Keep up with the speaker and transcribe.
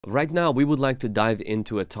Right now, we would like to dive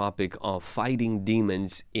into a topic of fighting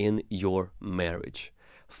demons in your marriage.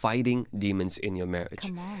 Fighting demons in your marriage.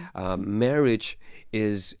 Come on. Marriage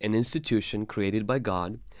is an institution created by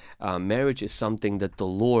God. Marriage is something that the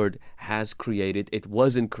Lord has created. It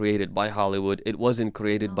wasn't created by Hollywood. It wasn't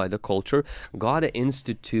created by No. the culture. God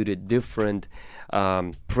instituted different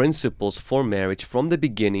principles for marriage from the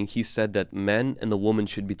beginning. He said that man and the woman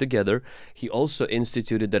should be together. He also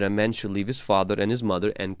instituted that a man should leave his father and his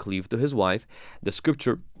mother and cleave to his wife. The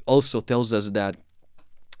scripture also tells us that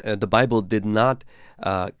the Bible did not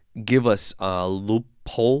give us a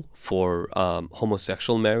loophole for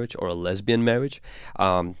homosexual marriage or a lesbian marriage.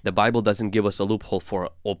 The Bible doesn't give us a loophole for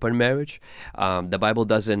open marriage. The Bible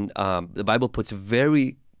doesn't. The Bible puts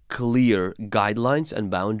very clear guidelines and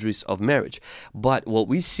boundaries of marriage. But what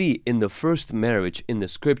we see in the first marriage in the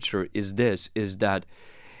scripture is this: is that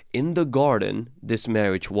in the garden this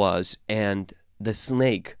marriage was, and the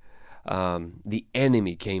snake, the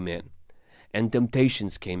enemy came in. And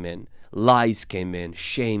temptations came in, lies came in,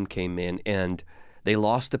 shame came in, and they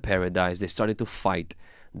lost the paradise. They started to fight.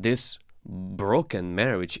 This broken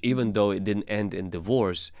marriage, even though it didn't end in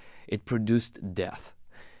divorce, it produced death.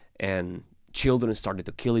 And children started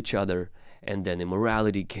to kill each other, and then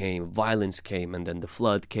immorality came, violence came, and then the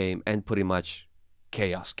flood came, and pretty much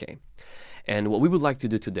chaos came. And what we would like to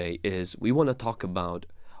do today is we want to talk about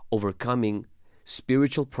overcoming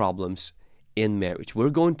spiritual problems in marriage. We're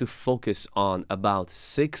going to focus on about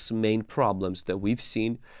 6 main problems that we've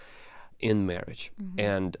seen in marriage.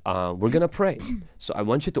 And we're going to pray. So I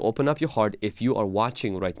want you to open up your heart. If you are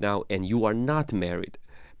watching right now and you are not married,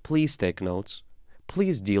 please take notes.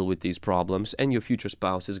 Please deal with these problems, and your future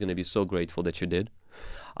spouse is going to be so grateful that you did.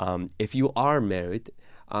 If you are married,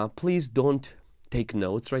 please don't take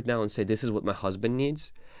notes right now and say, this is what my husband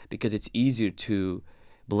needs, because it's easier to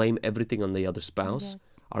blame everything on the other spouse.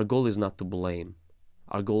 Yes. Our goal is not to blame.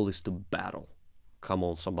 Our goal is to battle. Come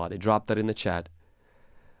on, somebody. Drop that in the chat.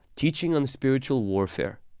 Teaching on spiritual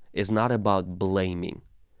warfare is not about blaming.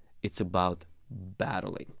 It's about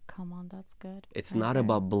battling. Come on, that's good. It's Right not there.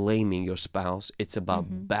 about blaming your spouse. It's about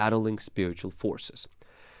battling spiritual forces.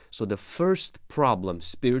 So the first problem,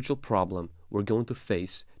 spiritual problem, we're going to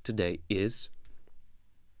face today is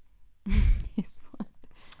Yes.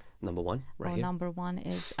 number 1, right here. Number 1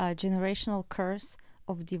 is a generational curse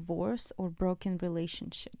of divorce or broken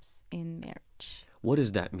relationships in marriage. What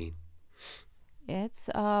does that mean? It's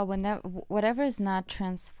whatever is not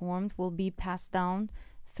transformed will be passed down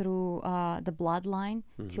through the bloodline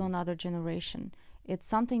to another generation. It's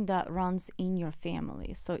something that runs in your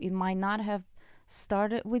family. So it might not have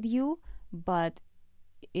started with you, but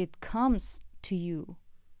it comes to you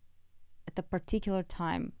at a particular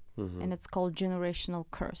time. And it's called generational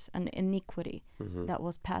curse, an iniquity that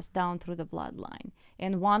was passed down through the bloodline.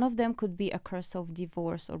 And one of them could be a curse of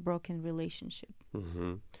divorce or broken relationship.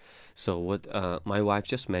 So what my wife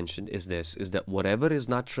just mentioned is this, is that whatever is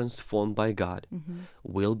not transformed by God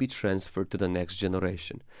will be transferred to the next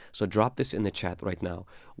generation. So drop this in the chat right now.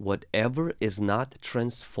 Whatever is not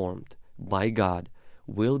transformed by God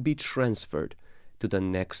will be transferred to the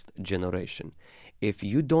next generation. If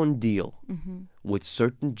you don't deal with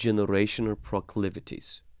certain generational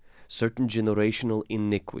proclivities, certain generational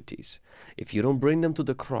iniquities, if you don't bring them to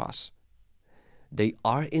the cross, they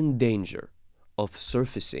are in danger of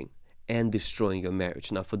surfacing and destroying your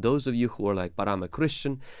marriage. Now, for those of you who are like, but I'm a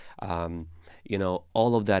Christian,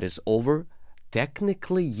 all of that is over.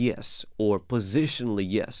 Technically, yes, or positionally,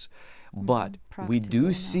 yes. But we do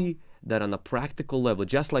Practically, see that on a practical level,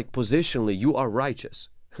 just like positionally, you are righteous.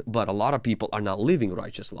 But a lot of people are not living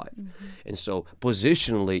righteous life. And so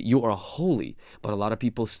positionally, you are holy. But a lot of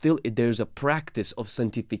people still, there's a practice of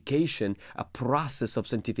sanctification, a process of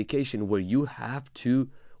sanctification where you have to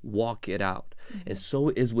walk it out. And so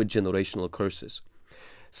is with generational curses.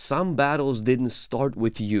 Some battles didn't start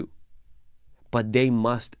with you, but they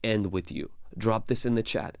must end with you. Drop this in the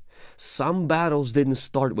chat. Some battles didn't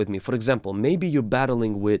start with me. For example, maybe you're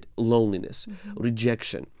battling with loneliness,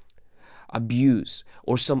 rejection, abuse,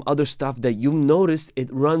 or some other stuff that you noticed it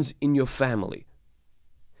runs in your family.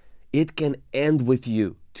 It can end with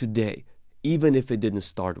you today, even if it didn't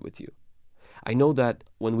start with you. I know that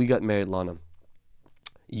when we got married, Lana,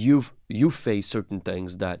 you faced certain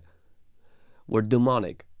things that were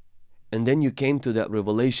demonic. And then you came to that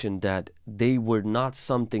revelation that they were not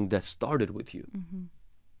something that started with you.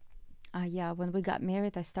 When we got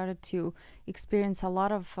married, I started to experience a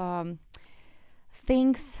lot of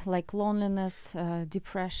things like loneliness,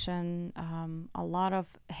 depression, a lot of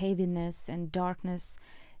heaviness and darkness,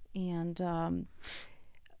 and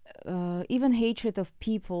even hatred of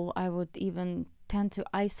people. I would even tend to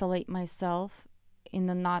isolate myself in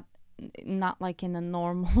a not like in a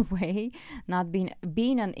normal way, not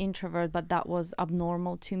being an introvert, but that was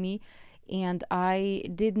abnormal to me. And I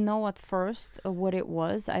didn't know at first what it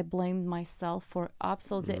was. I blamed myself for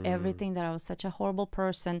absolutely everything, that I was such a horrible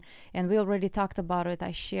person. And we already talked about it.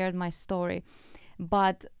 I shared my story.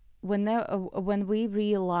 But when we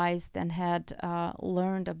realized and had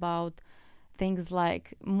learned about things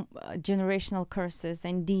like generational curses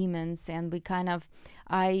and demons, and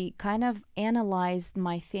I kind of analyzed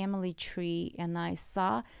my family tree, and I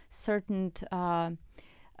saw certain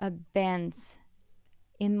bends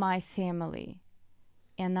in my family,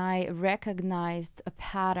 and I recognized a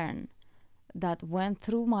pattern that went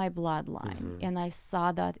through my bloodline, and I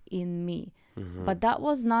saw that in me. But that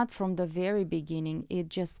was not from the very beginning. It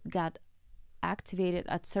just got activated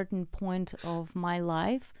at certain point of my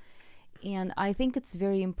life. And I think it's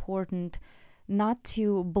very important not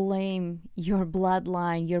to blame your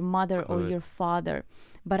bloodline, your mother or your father,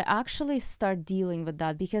 but actually start dealing with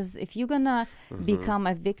that. Because if you're gonna become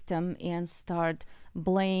a victim and start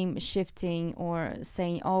blame shifting or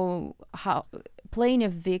saying, oh, how playing a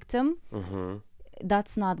victim,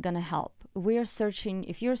 that's not gonna help.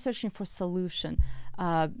 If you're searching for solution,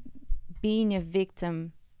 being a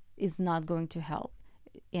victim is not going to help.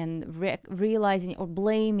 And realizing or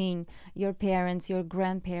blaming your parents, your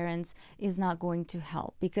grandparents is not going to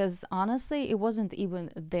help, because honestly, it wasn't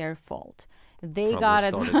even their fault. They got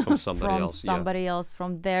it from somebody else,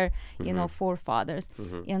 from their forefathers.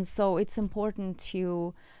 And so it's important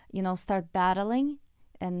to start battling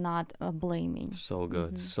and not blaming. So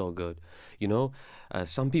good, so good.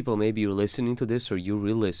 Some people, maybe you're listening to this or you're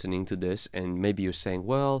re-listening to this, and maybe you're saying,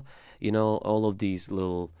 well, all of these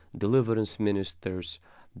little deliverance ministers,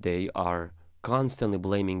 they are constantly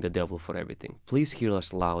blaming the devil for everything. Please hear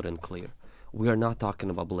us loud and clear. We are not talking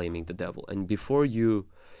about blaming the devil. And before you,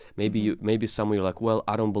 maybe some of you are like, well,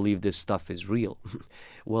 I don't believe this stuff is real.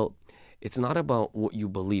 Well, it's not about what you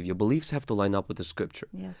believe. Your beliefs have to line up with the scripture.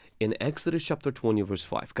 Yes. In Exodus chapter 20, verse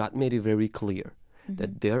 5, God made it very clear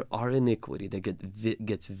that there are iniquity that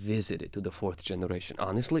gets visited to the fourth generation.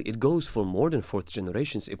 Honestly, it goes for more than fourth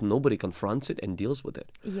generations if nobody confronts it and deals with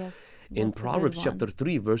it. Yes. In Proverbs chapter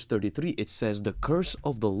 3, verse 33, it says, the curse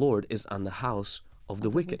of the Lord is on the house of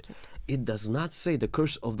the wicked. It does not say the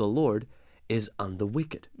curse of the Lord is on the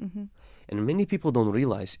wicked. And many people don't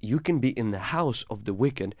realize you can be in the house of the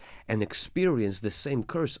wicked and experience the same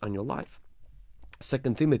curse on your life. 2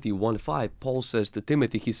 Timothy 1:5, Paul says to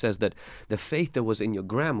Timothy, he says that the faith that was in your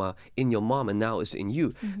grandma, in your mom, and now is in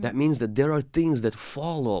you. That means that there are things that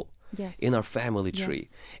follow in our family tree.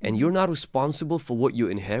 And you're not responsible for what you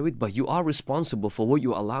inherit, but you are responsible for what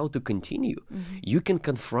you allow to continue. You can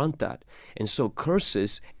confront that. And so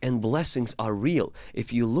curses and blessings are real.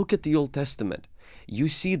 If you look at the Old Testament, you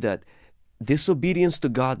see that disobedience to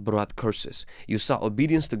God brought curses. You saw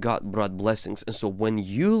obedience to God brought blessings. And so when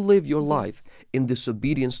you live your life in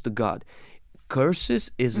disobedience to God, curses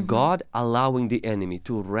is God allowing the enemy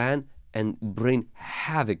to run and bring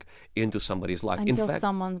havoc into somebody's life. Until in fact,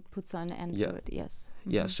 someone puts an end to it, yes.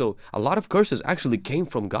 Yeah, so a lot of curses actually came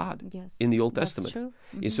from God in the Old Testament. That's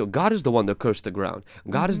true. And so God is the one that cursed the ground.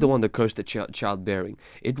 God is the one that cursed the childbearing.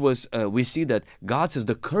 It was, we see that God says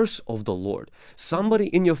the curse of the Lord. Somebody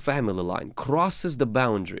in your family line crosses the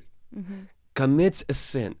boundary, commits a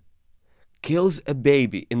sin, kills a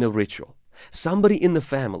baby in a ritual. Somebody in the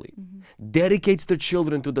family dedicates their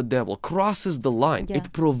children to the devil, crosses the line.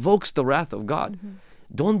 It provokes the wrath of God.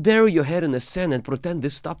 Don't bury your head in the sand and pretend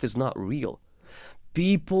this stuff is not real.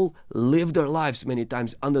 People live their lives many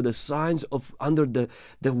times under the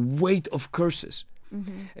weight of curses.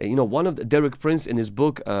 One of Derek Prince in his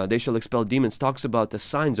book, They Shall Expel Demons, talks about the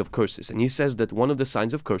signs of curses. And he says that one of the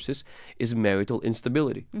signs of curses is marital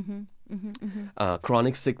instability,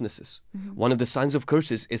 chronic sicknesses. One of the signs of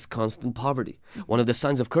curses is constant poverty. One of the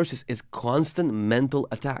signs of curses is constant mental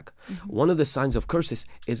attack. One of the signs of curses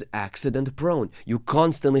is accident prone. You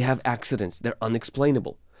constantly have accidents. They're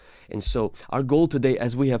unexplainable. And so our goal today,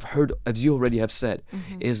 as we have heard, as you already have said,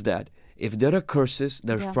 is that if there are curses,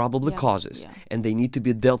 there's probably causes, and they need to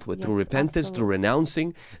be dealt with through repentance, through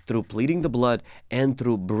renouncing, through pleading the blood, and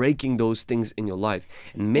through breaking those things in your life.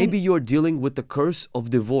 And maybe you're dealing with the curse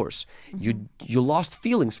of divorce. You lost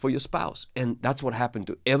feelings for your spouse, and that's what happened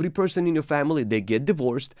to every person in your family. They get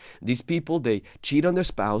divorced. These people, they cheat on their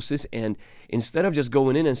spouses, and instead of just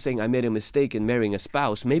going in and saying, I made a mistake in marrying a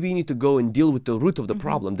spouse, maybe you need to go and deal with the root of the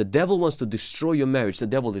problem. The devil wants to destroy your marriage. The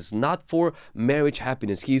devil is not for marriage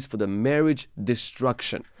happiness. He is for the marriage marriage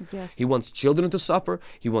destruction. Yes. He wants children to suffer.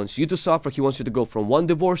 He wants you to suffer. He wants you to go from one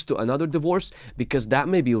divorce to another divorce, because that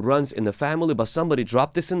maybe runs in the family. But somebody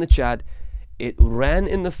dropped this in the chat. It ran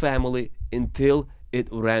in the family until it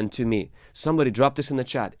ran to me. Somebody dropped this in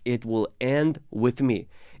the chat. It will end with me.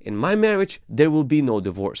 In my marriage, there will be no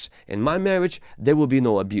divorce. In my marriage, there will be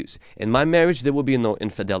no abuse. In my marriage, there will be no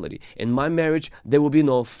infidelity. In my marriage, there will be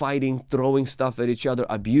no fighting, throwing stuff at each other,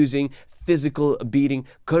 abusing, physical beating,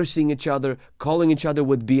 cursing each other, calling each other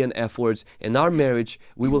with B and F words. In our marriage,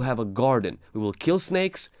 we will have a garden. We will kill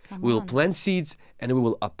snakes, we will plant seeds, and we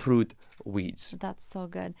will uproot weeds. That's so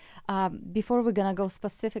good. Before we're gonna go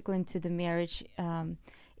specifically into the marriage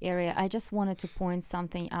area, I just wanted to point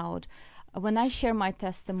something out. When I share my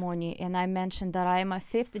testimony and I mentioned that I am a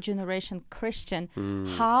 5th generation Christian,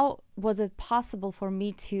 how was it possible for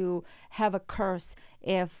me to have a curse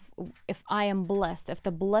if I am blessed, if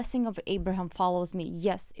the blessing of Abraham follows me?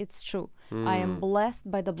 Yes, it's true. I am blessed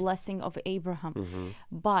by the blessing of Abraham.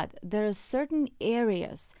 But there are certain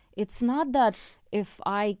areas. It's not that if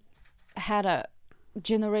I had a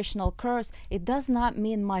generational curse, it does not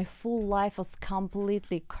mean my full life was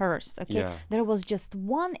completely cursed. Okay, there was just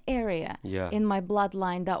one area in my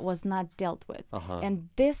bloodline that was not dealt with, and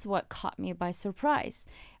this what caught me by surprise,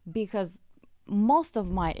 because most of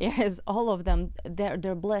my areas, all of them,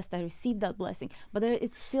 they're blessed. I received that blessing, but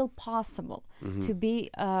it's still possible to be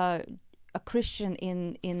a Christian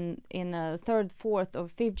in a 3rd, 4th, or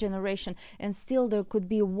 5th generation, and still there could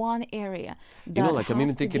be one area that like I'm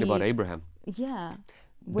even thinking about Abraham. Yeah,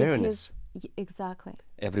 Barrenness. Exactly.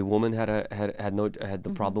 Every woman had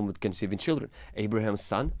the problem with conceiving children. Abraham's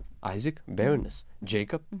son, Isaac, barrenness.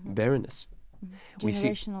 Jacob, barrenness. We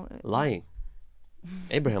see lying.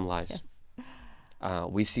 Abraham lies. Yes.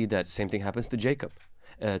 We see that same thing happens to Jacob,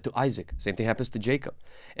 to Isaac. Same thing happens to Jacob,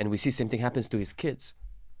 and we see same thing happens to his kids.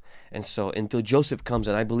 And so until Joseph comes,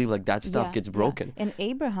 and I believe like that stuff gets broken. And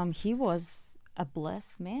Abraham, he was a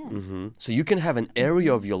blessed man. So you can have an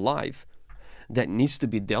area of your life that needs to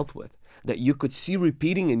be dealt with, that you could see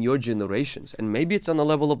repeating in your generations. And maybe it's on the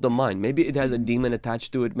level of the mind. Maybe it has a demon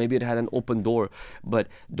attached to it. Maybe it had an open door. But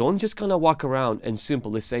don't just kind of walk around and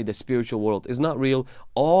simply say the spiritual world is not real.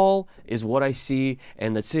 All is what I see,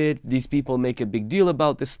 and that's it. These people make a big deal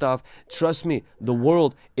about this stuff. Trust me, the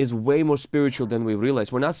world is way more spiritual than we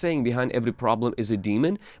realize. We're not saying behind every problem is a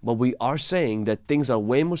demon, but we are saying that things are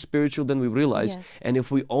way more spiritual than we realize. Yes. And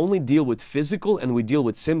if we only deal with physical and we deal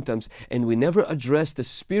with symptoms and we never address the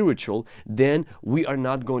spiritual, then we are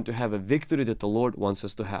not going to have a victory that the Lord wants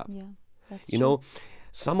us to have. Yeah, that's You true. know,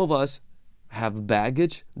 some of us have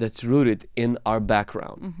baggage that's rooted in our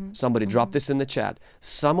background. Somebody dropped this in the chat.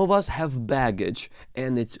 Some of us have baggage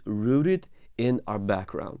and it's rooted in our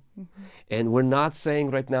background. And we're not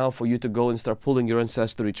saying right now for you to go and start pulling your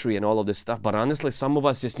ancestry tree and all of this stuff, but honestly, some of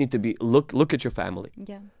us just need to be look at your family.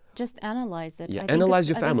 Yeah, just analyze it. Yeah, I think analyze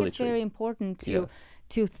your I think family it's tree. very important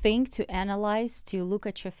to think, to analyze, to look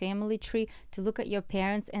at your family tree, to look at your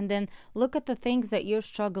parents, and then look at the things that you're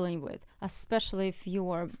struggling with, especially if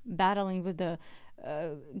you are battling with the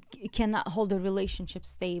cannot hold a relationship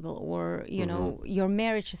stable, or you know, your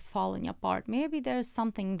marriage is falling apart. Maybe there's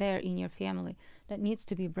something there in your family that needs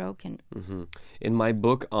to be broken. In my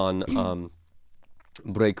book on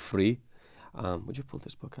Break Free, would you pull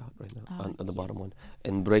this book out right now on the bottom one?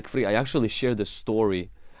 In Break Free, I actually share the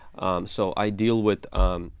story. So I deal with,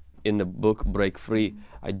 in the book Break Free,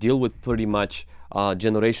 I deal with pretty much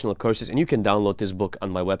generational curses. And you can download this book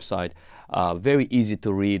on my website. Very easy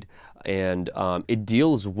to read. And it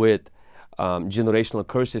deals with generational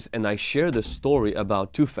curses. And I share the story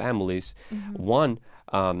about two families. One,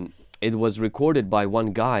 it was recorded by one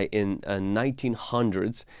guy in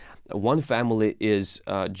 1900s. One family is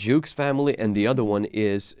Jukes family, and the other one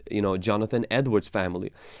is, you know, Jonathan Edwards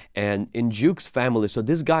family. And in Jukes family, so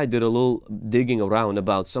this guy did a little digging around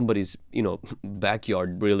about somebody's, you know,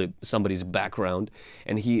 backyard, really somebody's background,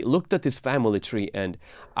 and he looked at his family tree, and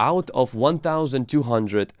out of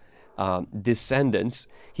 1,200 descendants,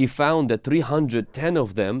 he found that 310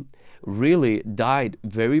 of them really died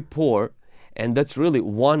very poor, and that's really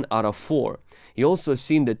 1 out of 4. He also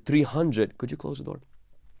seen that 300, could you close the door?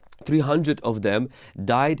 300 of them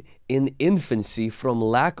died in infancy from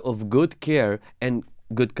lack of good care and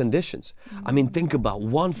good conditions. I mean, think about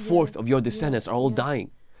 1/4 of your descendants are all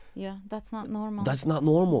dying. Yeah, that's not normal. That's not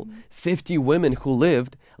normal. 50 women who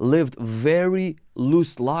lived very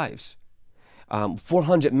loose lives.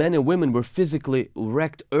 400 men and women were physically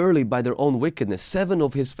wrecked early by their own wickedness. 7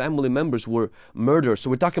 of his family members were murdered. So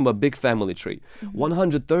we're talking about big family tree.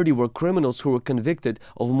 130 were criminals who were convicted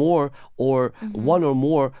of more or one or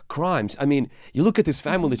more crimes. I mean, you look at this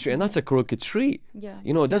family tree, and that's a crooked tree. Yeah.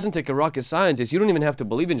 You know, it doesn't take a rocket scientist. You don't even have to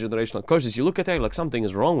believe in generational curses. You look at that, like something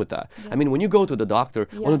is wrong with that. I mean, when you go to the doctor,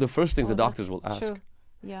 one of the first things the doctors will ask. True.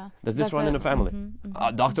 Yeah. Does this run in the family?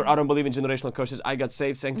 Doctor, I don't believe in generational curses. I got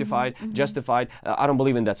saved, sanctified, justified. I don't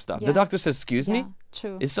believe in that stuff. The doctor says, excuse me?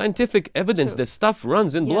 True. It's scientific evidence that stuff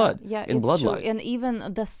runs in blood, in bloodline. True. And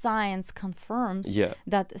even the science confirms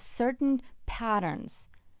that certain patterns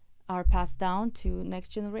are passed down to next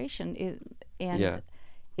generation.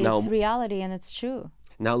 It's reality and it's true.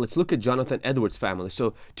 Now let's look at Jonathan Edwards' family.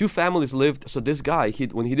 So 2 families lived. So this guy,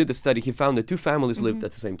 when he did the study, he found that 2 families lived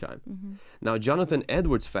at the same time. Now Jonathan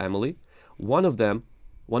Edwards' family, one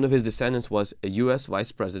of his descendants was a U.S.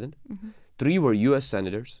 vice president. 3 were U.S.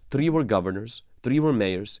 senators. 3 were governors. 3 were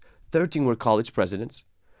mayors. 13 were college presidents.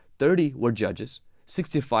 30 were judges.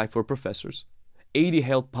 65 were professors. 80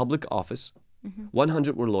 held public office.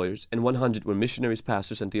 100 were lawyers, and 100 were missionaries,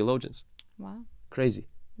 pastors, and theologians. Wow. Crazy.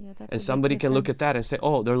 Yeah, that's and somebody can look at that and say,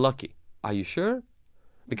 oh, they're lucky. Are you sure?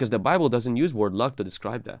 Because the Bible doesn't use word luck to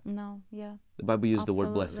describe that. No, yeah. The Bible uses the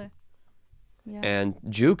word blessing. Yeah. And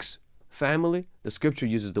Juke's family, the scripture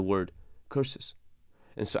uses the word curses.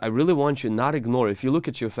 And so I really want you not ignore, if you look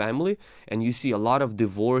at your family and you see a lot of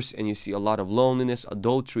divorce and you see a lot of loneliness,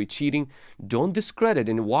 adultery, cheating, don't discredit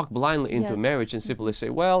and walk blindly into marriage and simply say,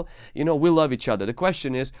 well, you know, we love each other. The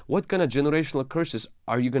question is, what kind of generational curses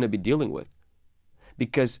are you going to be dealing with?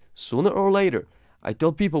 Because sooner or later, I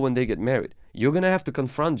tell people when they get married, you're going to have to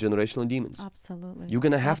confront generational demons. Absolutely. You're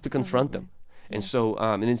going to have to confront them. And so,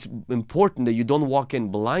 and it's important that you don't walk in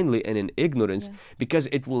blindly and in ignorance, because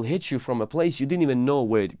it will hit you from a place you didn't even know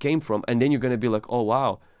where it came from. And then you're going to be like, oh,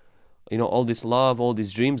 wow, you know, all this love, all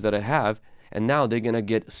these dreams that I have, and now they're going to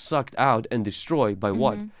get sucked out and destroyed by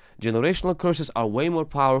what? Generational curses are way more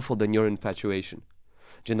powerful than your infatuation.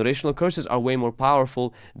 Generational curses are way more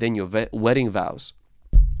powerful than your wedding vows.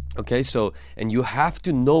 Okay, so, and you have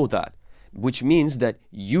to know that, which means that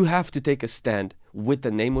you have to take a stand with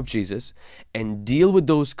the name of Jesus and deal with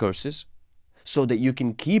those curses so that you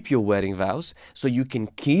can keep your wedding vows, so you can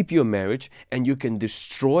keep your marriage, and you can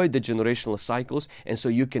destroy the generational cycles, and so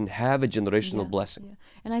you can have a generational blessing. Yeah.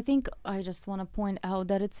 And I think I just want to point out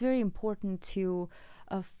that it's very important to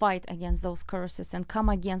fight against those curses and come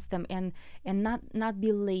against them and not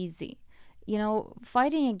be lazy. You know,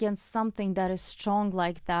 fighting against something that is strong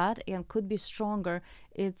like that and could be stronger,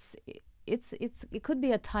 it could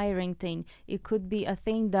be a tiring thing. It could be a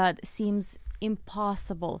thing that seems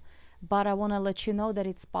impossible. But I want to let you know that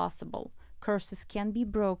it's possible. Curses can be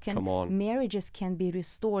broken. Come on. Marriages can be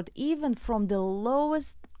restored, even from the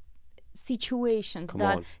lowest situations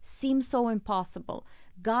that seem so impossible.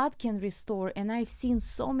 God can restore, and I've seen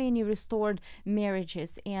so many restored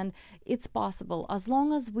marriages, and it's possible as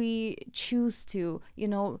long as we choose to, you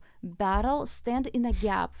know, battle, stand in a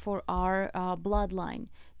gap for our bloodline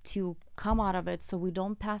to come out of it, so we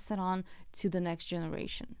don't pass it on to the next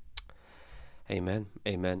generation. Amen.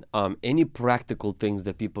 Amen. Any practical things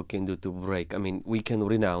that people can do to break? I mean, we can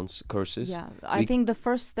renounce curses. Yeah, I think the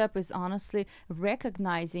first step is honestly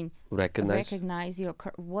recognize your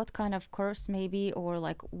what kind of curse maybe, or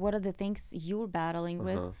like what are the things you're battling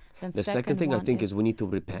with. Then the second thing I think is we need to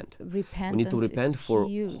repent. Repentance. We need to repent for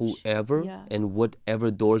whoever and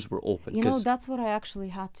whatever doors were open. You know, that's what I actually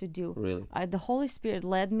had to do. Really? The Holy Spirit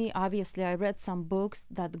led me. Obviously, I read some books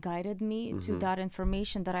that guided me to that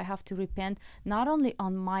information that I have to repent, not only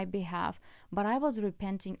on my behalf, but I was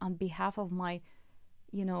repenting on behalf of my,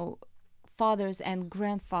 you know, fathers and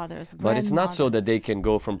grandfathers. But it's not so that they can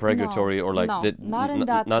go from purgatory or like not in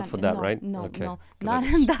that not for that, no, right? No, okay. no, not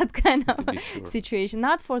in that kind of situation.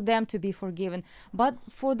 Not for them to be forgiven, but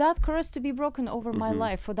for that curse to be broken over my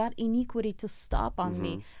life, for that iniquity to stop on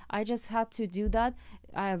me. I just had to do that.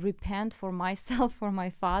 I repent for myself, for my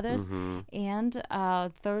fathers, and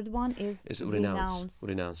third one is renounce.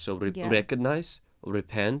 Renounce. So recognize,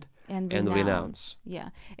 repent, and renounce. Yeah.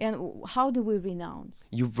 And how do we renounce?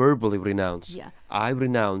 You verbally renounce. Yeah. I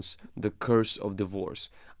renounce the curse of divorce.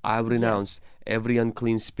 I renounce every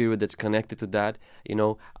unclean spirit that's connected to that. You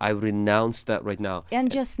know, I renounce that right now. And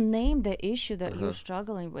just name the issue that you're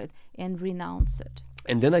struggling with and renounce it.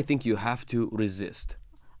 And then I think you have to resist.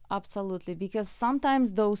 Absolutely. Because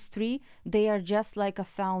sometimes those three, they are just like a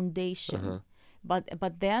foundation.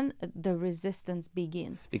 But then the resistance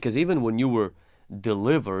begins. Because even when you were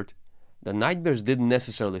delivered, the nightmares didn't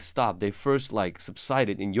necessarily stop. They first like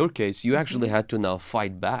subsided. In your case, you actually had to now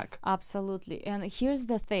fight back. Absolutely. And here's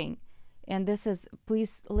the thing, and this is,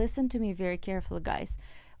 please listen to me very carefully, guys.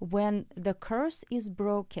 When the curse is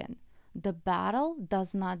broken, the battle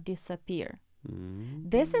does not disappear.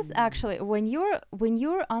 This is actually, when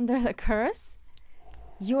you're under the curse,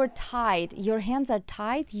 you're tied. Your hands are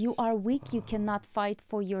tied. You are weak. You cannot fight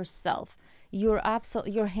for yourself. Your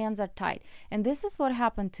hands are tied. And this is what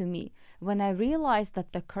happened to me. When I realized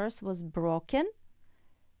that the curse was broken,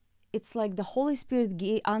 it's like the Holy Spirit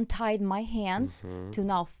untied my hands to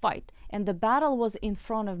now fight. And the battle was in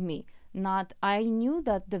front of me. I knew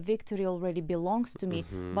that the victory already belongs to me,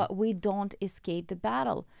 but we don't escape the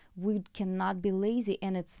battle. We cannot be lazy,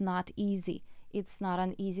 and it's not easy. It's not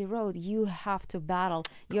an easy road. You have to battle.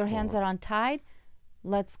 Your hands are untied.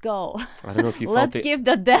 Let's go. I don't know if you Let's felt give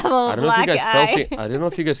the devil a black eye. I don't know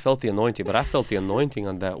if you guys felt the anointing, but I felt the anointing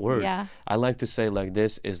on that word. Yeah. I like to say like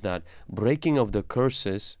this, is that breaking of the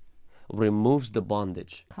curses removes the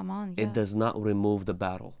bondage. Come on. Yeah. It does not remove the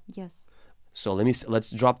battle. Yes. So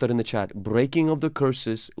let's drop that in the chat. Breaking of the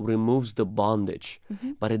curses removes the bondage,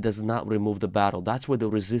 but it does not remove the battle. That's where the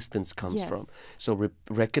resistance comes from. So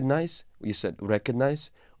recognize, you said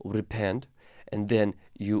recognize, repent, and then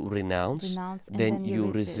you renounce, then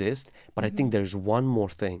you resist. But I think there's one more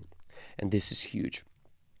thing, and this is huge.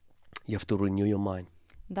 You have to renew your mind.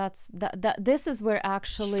 This is where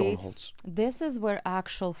actually strongholds. This is where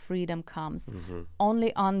actual freedom comes.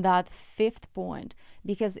 Only on that fifth point.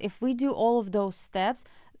 Because if we do all of those steps,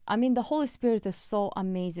 I mean, the Holy Spirit is so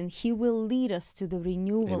amazing. He will lead us to the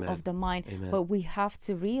renewal of the mind. But we have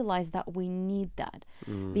to realize that we need that.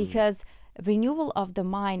 Because renewal of the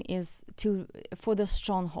mind is for the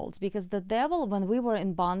strongholds, because the devil, when we were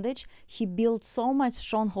in bondage, he built so much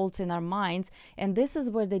strongholds in our minds, and this is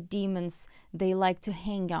where the demons, they like to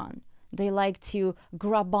hang on. They like to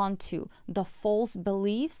grab onto the false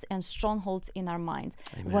beliefs and strongholds in our minds.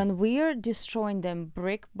 When we're destroying them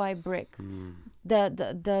brick by brick,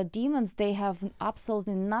 the demons, they have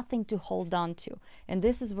absolutely nothing to hold on to, and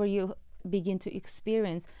this is where you begin to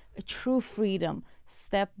experience a true freedom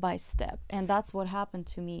step by step. And that's what happened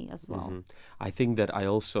to me as well. I think that I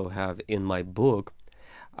also have in my book,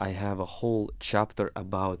 I have a whole chapter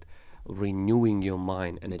about renewing your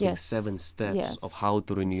mind, and I think 7 steps of how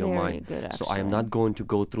to renew your mind. Good, so I am not going to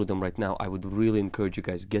go through them right now. I would really encourage you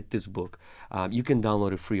guys, get this book. You can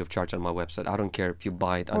download it free of charge on my website. I don't care if you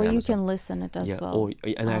buy it on Amazon. Or you can listen it as well.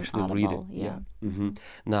 And actually Audible, read it.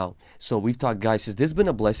 Now, so we've talked, guys, has this been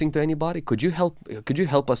a blessing to anybody? Could you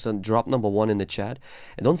help us and drop number 1 in the chat?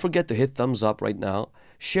 And don't forget to hit thumbs up right now.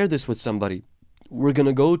 Share this with somebody. We're going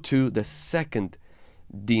to go to the second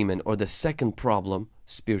demon, or the second problem,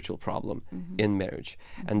 spiritual problem in marriage,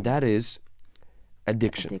 and that is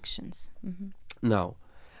addictions. Now,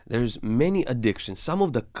 there's many addictions. Some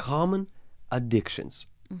of the common addictions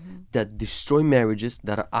that destroy marriages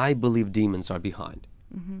that I believe demons are behind.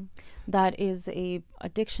 That is a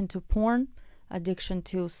addiction to porn, addiction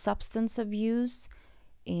to substance abuse,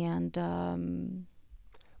 and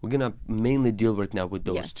we're gonna mainly deal right now with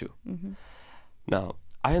those two. Now,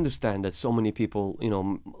 I understand that so many people,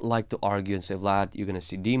 like to argue and say, Vlad, you're going to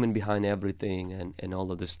see demon behind everything and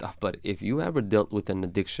all of this stuff. But if you ever dealt with an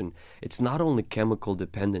addiction, it's not only chemical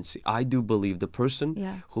dependency. I do believe the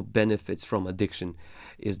person who benefits from addiction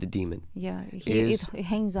is the demon. Yeah, it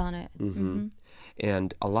hangs on it.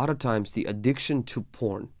 And a lot of times the addiction to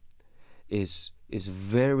porn is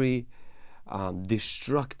very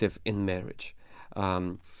destructive in marriage.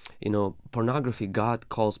 Pornography, God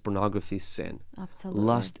calls pornography sin. Absolutely.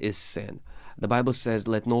 Lust is sin. The Bible says,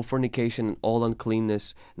 let no fornication and all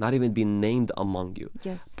uncleanness not even be named among you.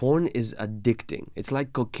 Yes. Porn is addicting. It's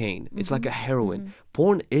like cocaine. It's like a heroin.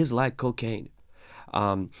 Porn is like cocaine.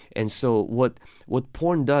 And so what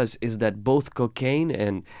porn does is that both cocaine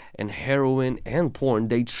and heroin and porn,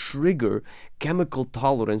 they trigger chemical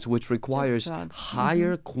tolerance, which requires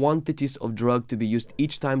higher quantities of drug to be used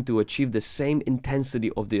each time to achieve the same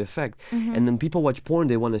intensity of the effect. And then people watch porn,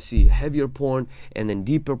 they want to see heavier porn and then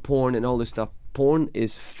deeper porn and all this stuff. Porn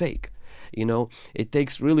is fake. It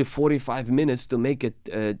takes really 45 minutes to make it.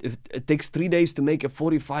 It takes 3 days to make a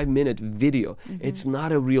 45-minute video. It's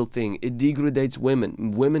not a real thing. It degrades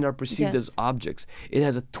women. Women are perceived as objects. It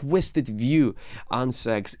has a twisted view on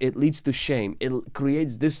sex. It leads to shame. It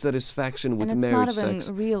creates dissatisfaction with marriage sex. And it's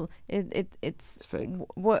not even real. It's fake.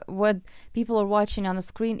 What people are watching on the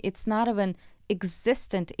screen, it's not even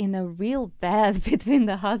existent in a real bed between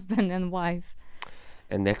the husband and wife.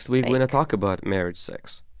 And next week we're going to talk about marriage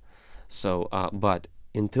sex. So, but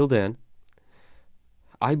until then,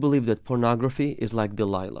 I believe that pornography is like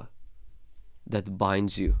Delilah. that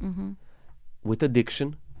binds you with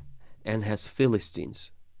addiction and has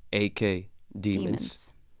Philistines, aka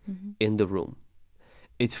demons, in the room.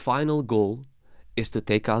 Its final goal is to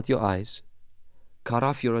take out your eyes, cut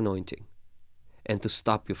off your anointing, and to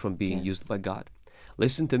stop you from being used by God.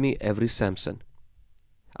 Listen to me, every Samson.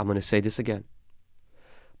 I'm going to say this again.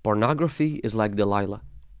 Pornography is like Delilah.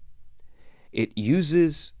 It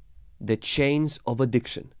uses the chains of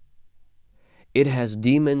addiction. It has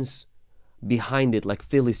demons behind it like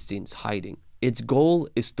Philistines hiding. Its goal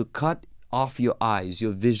is to cut off your eyes,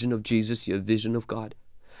 your vision of Jesus, your vision of God.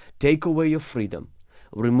 Take away your freedom,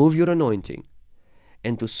 remove your anointing,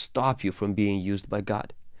 and to stop you from being used by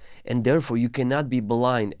God. And therefore, you cannot be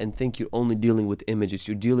blind and think you're only dealing with images.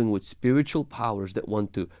 You're dealing with spiritual powers that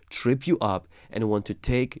want to trip you up and want to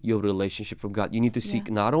take your relationship from God. You need to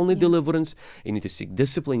seek not only deliverance, you need to seek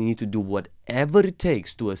discipline. You need to do whatever it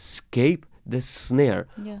takes to escape the snare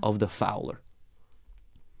of the fowler.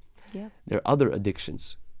 There are other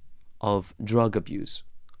addictions of drug abuse,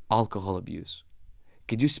 alcohol abuse.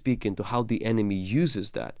 Could you speak into how the enemy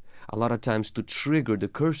uses that? A lot of times to trigger the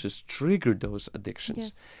curses, trigger those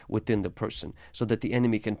addictions within the person so that the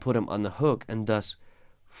enemy can put them on the hook and thus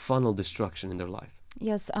funnel destruction in their life.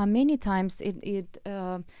 Yes, many times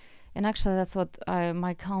and actually that's what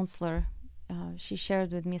my counselor, she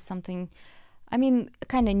shared with me something, I mean,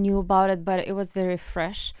 kind of knew about it, but it was very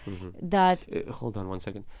fresh. That hold on one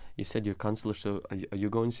second. You said you're counselor, so are you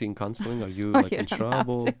going seeing counseling? Are you like in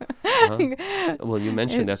trouble? Well, you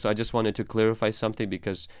mentioned that, so I just wanted to clarify something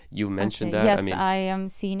because you mentioned that. Yes, I mean, I am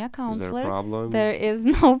seeing a counselor. Is there a problem? There is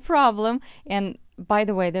no problem. And by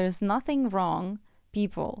the way, there is nothing wrong,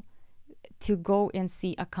 people, to go and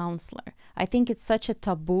see a counselor. I think it's such a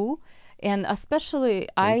taboo. And especially,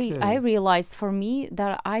 I realized for me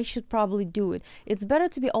that I should probably do it. It's better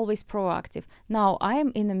to be always proactive. Now, I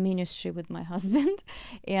am in a ministry with my husband,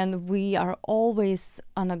 and we are always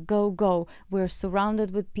on a go-go. We're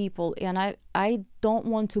surrounded with people, and I don't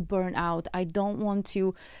want to burn out. I don't want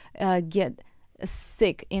to get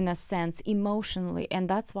sick, in a sense, emotionally. And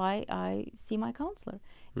that's why I see my counselor.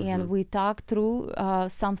 And we talk through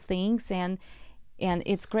some things, and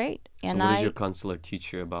it's great. And so what does your counselor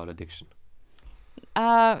teach you about addiction?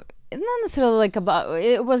 Not necessarily like about,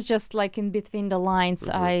 it was just like in between the lines.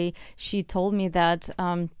 She told me that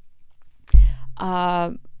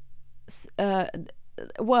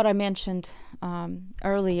what I mentioned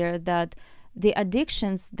earlier, that the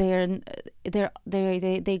addictions, they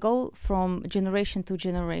go from generation to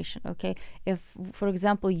generation. Okay, if for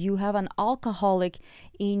example you have an alcoholic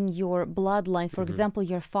in your bloodline, for example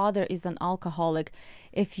your father is an alcoholic,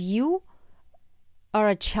 if you are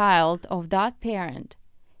a child of that parent,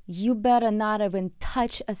 you better not even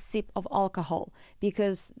touch a sip of alcohol,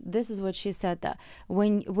 because this is what she said, that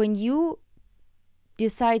when you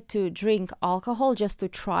decide to drink alcohol just to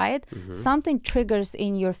try it, something triggers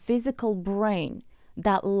in your physical brain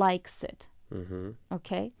that likes it.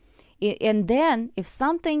 Okay, and then if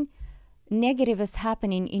something negative is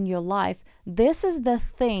happening in your life, this is the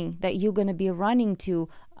thing that you're going to be running to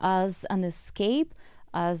as an escape,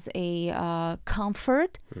 as a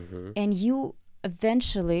comfort, and you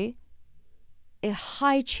eventually, a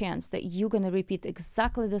high chance that you're going to repeat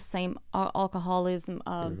exactly the same alcoholism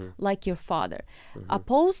like your father,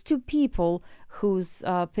 opposed to people whose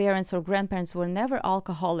parents or grandparents were never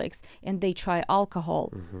alcoholics and they try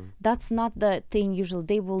alcohol. That's not the thing. Usually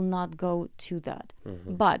they will not go to that.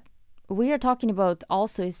 But we are talking about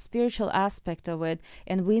also a spiritual aspect of it,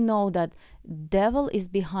 and we know that devil is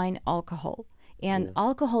behind alcohol, and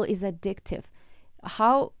alcohol is addictive.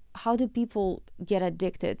 How do people get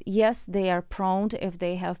addicted? Yes, they are prone if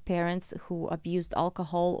they have parents who abused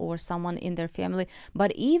alcohol or someone in their family.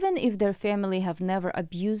 But even if their family have never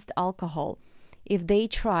abused alcohol, if they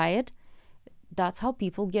try it, that's how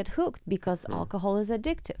people get hooked, because alcohol is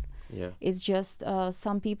addictive. It's just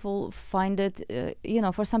some people find it,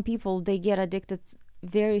 for some people, they get addicted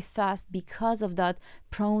very fast because of that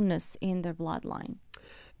proneness in their bloodline.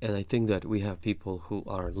 And I think that we have people who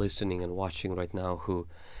are listening and watching right now who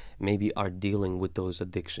maybe are dealing with those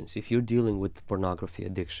addictions. If you're dealing with pornography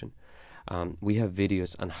addiction, we have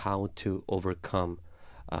videos on how to overcome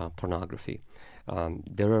pornography.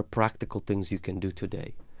 There are practical things you can do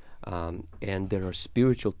today. And there are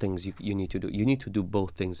spiritual things you need to do. You need to do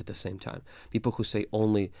both things at the same time. People who say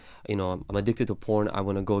only, I'm addicted to porn, I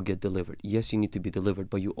want to go get delivered. Yes, you need to be delivered,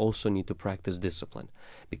 but you also need to practice discipline,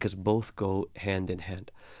 because both go hand in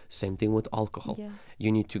hand. Same thing with alcohol.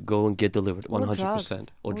 You need to go and get delivered 100%.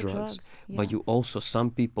 Or drugs. But you also,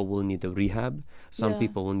 some people will need a rehab. Some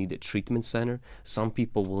people will need a treatment center. Some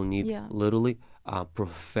people will need literally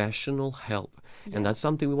professional help. And that's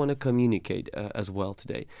something we want to communicate as well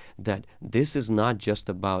today, that this is not just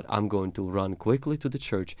about I'm going to run quickly to the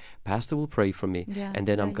church, pastor will pray for me, and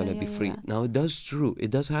then I'm going to be free. Now, it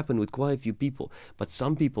does happen with quite a few people, but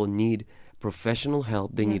some people need professional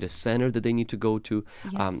help. They need a center that they need to go to.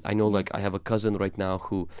 I know, like, I have a cousin right now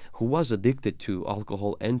who was addicted to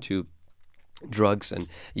alcohol and to drugs, and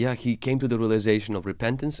he came to the realization of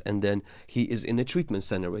repentance, and then he is in a treatment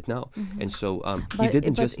center right now. And so he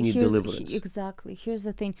didn't just need deliverance. Exactly. Here's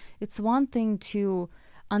the thing. It's one thing to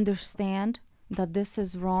understand that this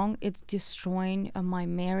is wrong, it's destroying my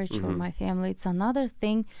marriage or my family. It's another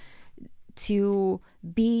thing to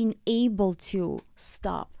being able to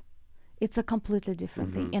stop. It's a completely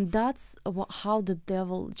different thing. And that's how the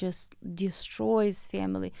devil just destroys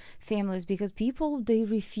families, because people, they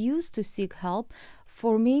refuse to seek help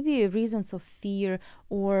for maybe reasons of fear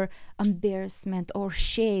or embarrassment or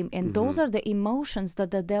shame. And those are the emotions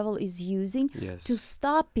that the devil is using to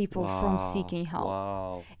stop people from seeking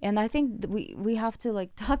help. And I think we have to,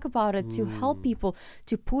 like, talk about it to help people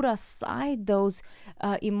to put aside those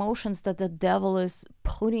emotions that the devil is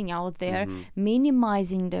putting out there,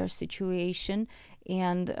 minimizing their situation,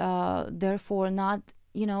 and therefore not,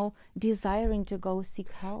 desiring to go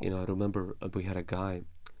seek help. I remember we had a guy.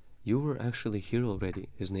 You were actually here already.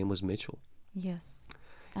 His name was Mitchell. Yes,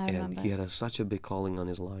 I remember. And he had such a big calling on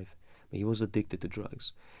his life. He was addicted to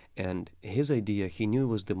drugs. And his idea, he knew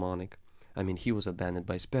it was demonic. I mean, he was abandoned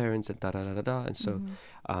by his parents and da-da-da-da-da. And so,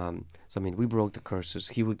 we broke the curses.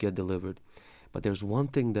 He would get delivered. But there's one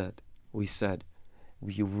thing that we said,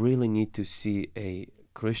 you really need to see a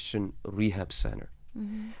Christian rehab center.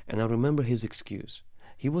 And I remember his excuse.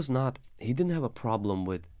 He didn't have a problem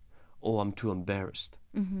with, I'm too embarrassed.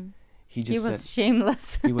 He was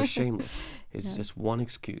shameless. He was shameless. It's just one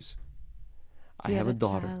excuse. I have a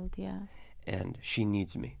daughter, and she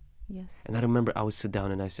needs me. Yes. And I remember I would sit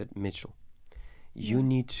down and I said, Mitchell, your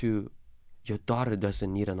daughter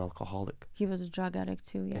doesn't need an alcoholic. He was a drug addict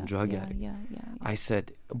too, A drug addict. I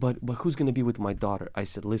said, but who's going to be with my daughter? I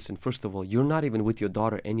said, listen, first of all, you're not even with your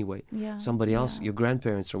daughter anyway. Somebody else, your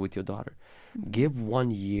grandparents are with your daughter. Give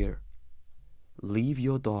 1 year. Leave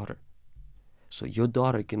your daughter, so your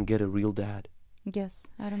daughter can get a real dad. Yes,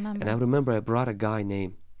 I remember. And I remember I brought a guy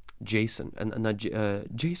named Jason,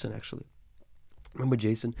 Jason actually. Remember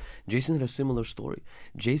Jason? Jason had a similar story.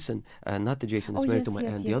 Jason, not the Jason that's married to my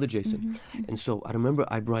aunt, the other Jason. And so I remember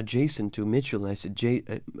I brought Jason to Mitchell, and I said,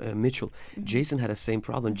 Mitchell, Jason had the same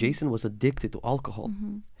problem. Jason was addicted to alcohol,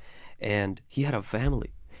 and he had a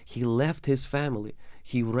family. He left his family.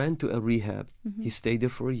 He ran to a rehab. He stayed there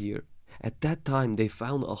for a year. At that time, they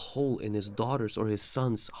found a hole in his daughter's or his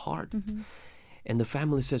son's heart. And the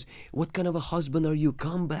family says, what kind of a husband are you?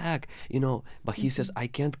 Come back, But he says, I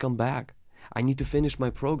can't come back. I need to finish my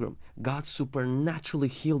program. God supernaturally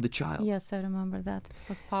healed the child. Yes, I remember that. It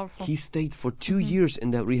was powerful. He stayed for 2 years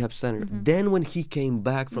in that rehab center. Then when he came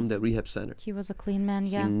back from that rehab center, he was a clean man,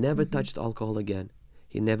 he never touched alcohol again.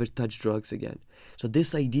 He never touched drugs again. So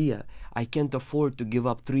this idea, I can't afford to give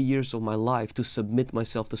up 3 years of my life to submit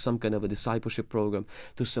myself to some kind of a discipleship program,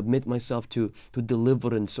 to submit myself to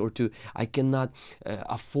deliverance, or I cannot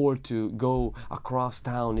afford to go across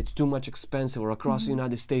town. It's too much expensive, or across the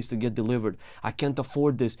United States to get delivered. I can't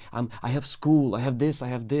afford this. I have school. I have this. I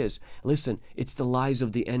have this. Listen, it's the lies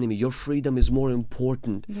of the enemy. Your freedom is more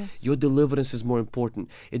important. Yes. Your deliverance is more important.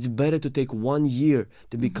 It's better to take 1 year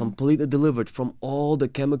to be completely delivered from all the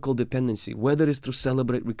chemical dependency, whether it's through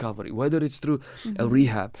Celebrate Recovery, whether it's through a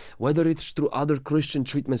rehab, whether it's through other Christian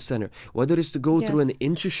treatment center, whether it's to go through an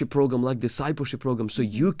internship program like discipleship program, so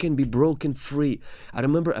you can be broken free. I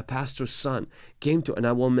remember a pastor's son came to, and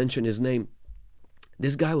I won't mention his name.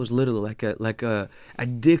 This guy was literally like a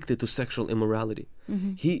addicted to sexual immorality.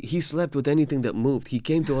 He slept with anything that moved. He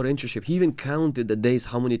came to our internship. He even counted the days,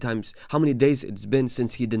 how many days it's been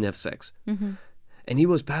since he didn't have sex. And he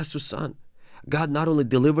was pastor's son. God not only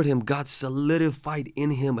delivered him, God solidified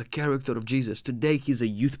in him a character of Jesus. Today, he's a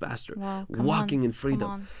youth pastor, walking in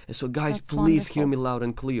freedom. And so, guys, please hear me loud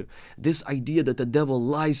and clear. This idea that the devil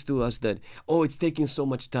lies to us that, it's taking so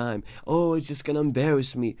much time. It's just going to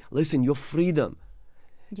embarrass me. Listen, your freedom,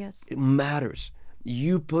 it matters.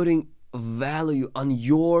 You putting value on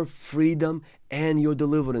your freedom and your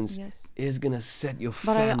deliverance is going to set your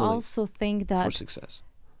family I also think that for success.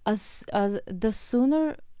 As the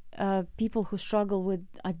sooner people who struggle with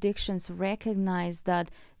addictions recognize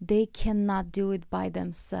that they cannot do it by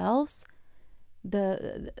themselves,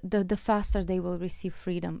 the faster they will receive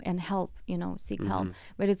freedom and help, seek help.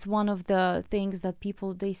 But it's one of the things that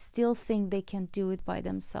people, they still think they can do it by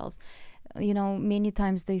themselves. many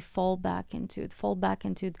times they fall back into it,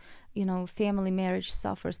 family marriage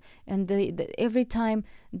suffers, and every time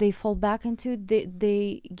they fall back into it,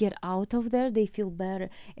 they get out of there, they feel better,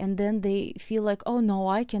 and then they feel like, oh no,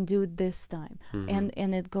 I can do it this time. And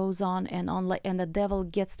it goes on and on, and the devil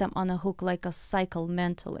gets them on a hook, like a cycle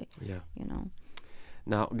mentally.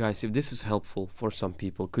 Now, guys, if this is helpful for some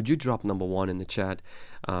people, could you drop number 1 in the chat?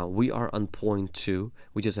 We are on point 2.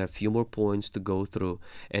 We just have a few more points to go through.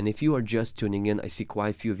 And if you are just tuning in, I see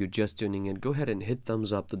quite a few of you just tuning in, go ahead and hit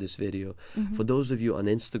thumbs up to this video. For those of you on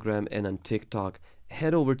Instagram and on TikTok,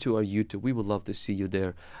 head over to our YouTube. We would love to see you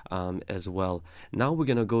there as well. Now we're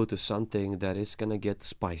going to go to something that is going to get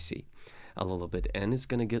spicy a little bit, and it's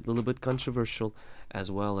going to get a little bit controversial, as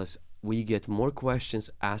well as we get more questions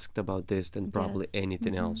asked about this than probably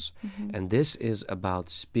anything else. And this is about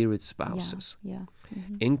spirit spouses.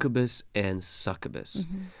 Incubus and succubus.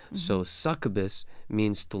 So succubus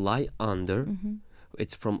means to lie under.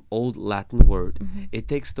 It's from old Latin word. It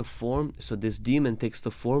takes the form, so this demon takes the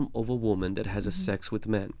form of a woman that has a sex with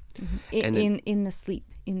men. In the sleep.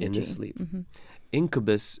 In the sleep.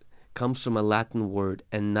 Incubus comes from a Latin word,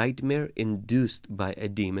 a nightmare induced by a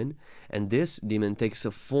demon, and this demon takes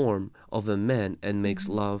a form of a man and makes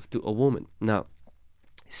love to a woman. Now,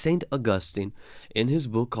 Saint Augustine, in his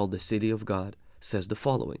book called The City of God, says the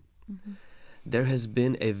following: there has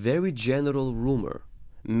been a very general rumor.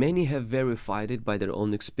 Many have verified it by their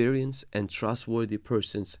own experience, and trustworthy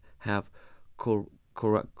persons have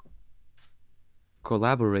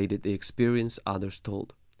corroborated the experience others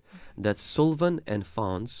told, that sylvan and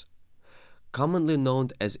fauns, commonly known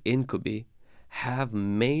as incubi, have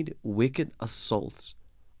made wicked assaults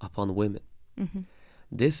upon women.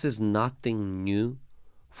 This is nothing new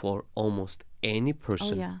for almost any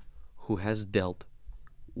person who has dealt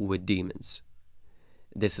with demons.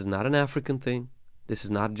 This is not an African thing. This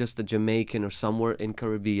is not just a Jamaican or somewhere in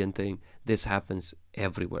Caribbean thing. This happens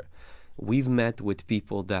everywhere. We've met with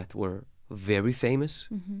people that were very famous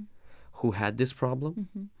who had this problem.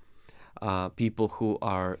 People who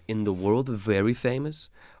are in the world very famous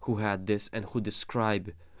who had this, and who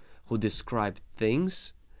describe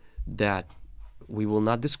things that we will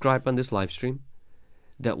not describe on this live stream,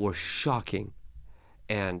 that were shocking,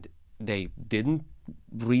 and they didn't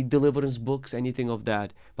read deliverance books, anything of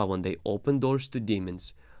that, but when they opened doors to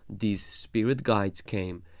demons, these spirit guides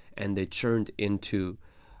came and they turned into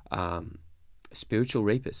spiritual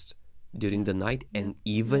rapists during the night, and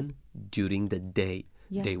even during the day.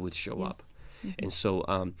 They would show up. And so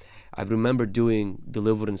I remember doing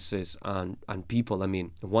deliverances on people. I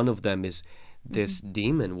mean, one of them is this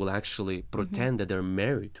demon will actually pretend that they're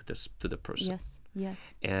married to the person.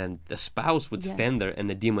 And the spouse would stand there, and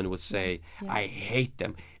the demon would say, I hate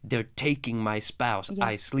them. They're taking my spouse.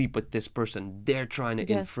 I sleep with this person. They're trying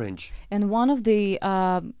to infringe. And one of the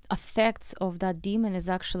effects of that demon is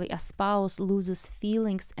actually a spouse loses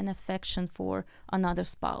feelings and affection for another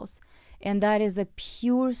spouse. And that is a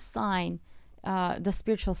pure sign the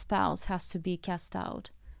spiritual spouse has to be cast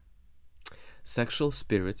out. Sexual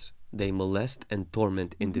spirits, they molest and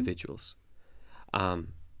torment individuals.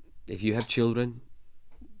 If you have children,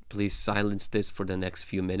 please silence this for the next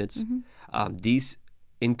few minutes. These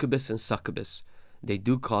incubus and succubus, they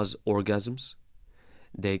do cause orgasms.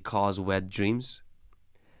 They cause wet dreams.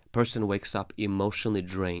 Person wakes up emotionally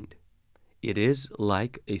drained. It is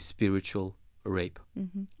like a spiritual rape.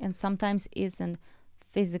 And sometimes isn't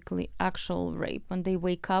physically actual rape, when they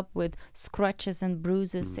wake up with scratches and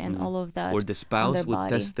bruises and all of that. Or the spouse would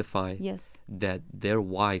testify that their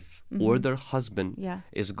wife or their husband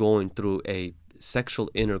is going through a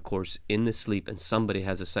sexual intercourse in the sleep, and somebody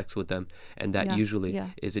has a sex with them, and that usually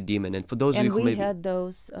is a demon. And for those of you who we had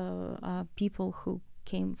those people who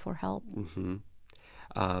came for help.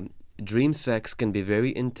 Dream sex can be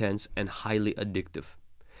very intense and highly addictive.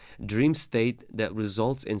 Dream state that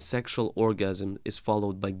results in sexual orgasm is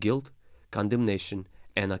followed by guilt, condemnation,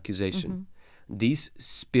 and accusation. These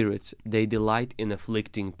spirits, they delight in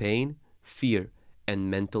inflicting pain, fear,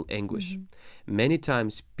 and mental anguish. Many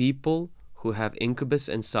times people who have incubus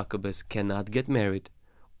and succubus cannot get married,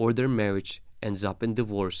 or their marriage ends up in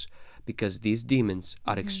divorce because these demons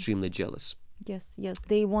are extremely jealous. Yes,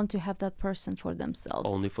 they want to have that person for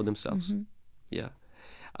themselves. Only for themselves.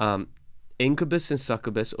 Incubus and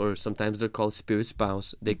succubus, or sometimes they're called spirit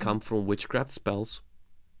spouse, they come from witchcraft spells,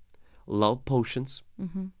 love potions,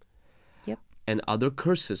 and other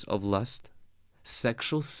curses of lust,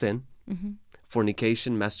 sexual sin,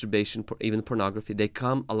 fornication, masturbation, even pornography. They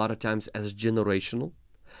come a lot of times as generational.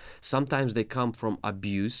 Sometimes they come from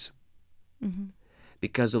abuse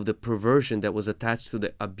because of the perversion that was attached to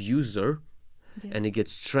the abuser. and it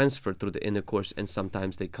gets transferred through the intercourse, and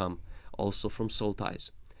sometimes they come also from soul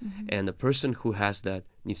ties. And the person who has that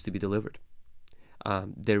needs to be delivered.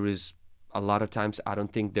 There is a lot of times, I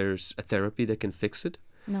don't think there's a therapy that can fix it.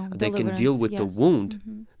 No, They can deal with the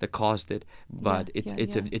wound that caused it, but it's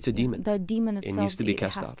a demon. The demon itself, it needs to be it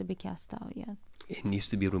cast has out. to be cast out. Yeah, It needs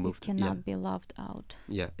to be removed. it cannot be loved out.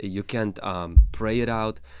 Yeah, you can't pray it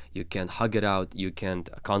out. You can't hug it out. You can't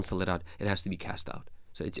counsel it out. It has to be cast out.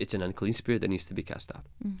 So it's an unclean spirit that needs to be cast out.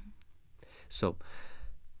 So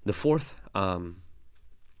the fourth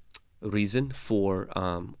reason for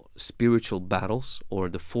spiritual battles, or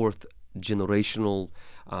the fourth generational,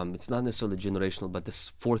 it's not necessarily generational, but the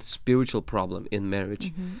fourth spiritual problem in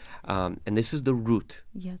marriage, and this is the root.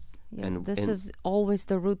 Yes, this is always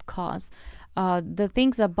the root cause. The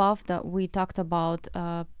things above that we talked about,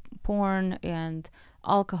 porn and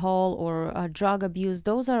alcohol or drug abuse,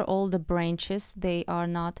 those are all the branches. They are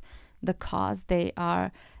not the cause. They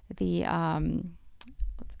are the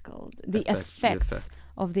what's it called? The effects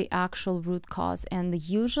of the actual root cause. And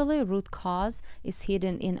usually root cause is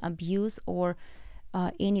hidden in abuse or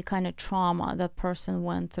any kind of trauma that person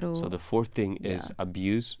went through. So the fourth thing is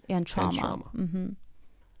abuse and trauma.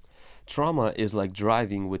 Trauma is like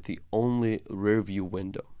driving with the only rear view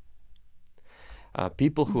window.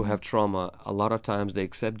 People who have trauma, a lot of times they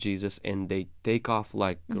accept Jesus and they take off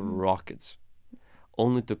like rockets,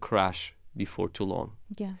 only to crash before too long.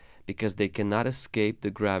 Yeah. Because they cannot escape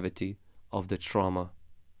the gravity of the trauma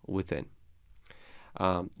within.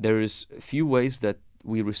 There is a few ways that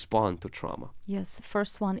we respond to trauma. Yes,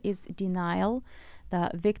 first one is denial.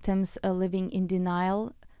 The victims living in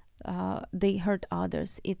denial, they hurt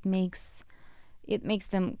others. It makes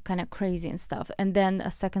them kind of crazy and stuff. And then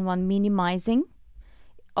a second one, minimizing.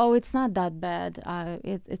 Oh, it's not that bad.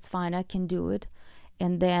 It's fine. I can do it.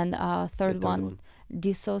 And then third one,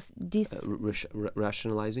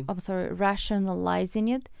 rationalizing. I'm sorry, rationalizing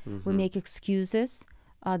it. We make excuses.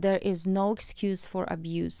 There is no excuse for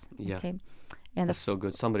abuse. Yeah. Okay. And that's so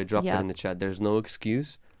good. Somebody dropped it in the chat. There's no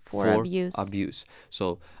excuse for abuse.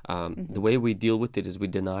 So the way we deal with it is we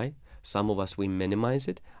deny. Some of us, we minimize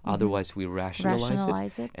it. Otherwise, we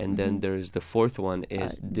rationalize it. And then there's the fourth one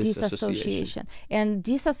is disassociation. And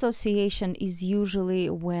disassociation is usually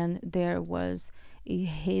when there was a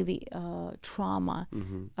heavy trauma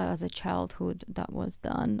as a childhood that was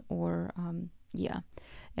done, or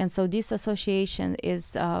and so disassociation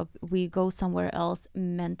is we go somewhere else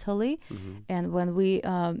mentally, and when we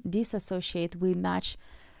disassociate,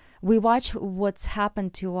 we watch what's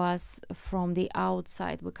happened to us from the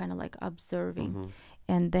outside. We're kind of like observing,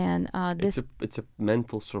 and then it's a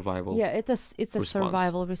mental survival. Yeah, it's a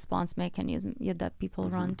survival response mechanism that people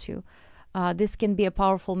run to. This can be a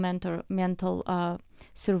powerful mental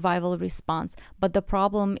survival response, but the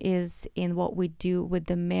problem is in what we do with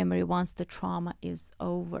the memory once the trauma is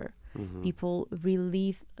over. People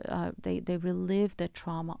relieve, they relive the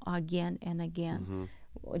trauma again and again,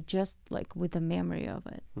 just like with the memory of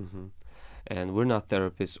it. And we're not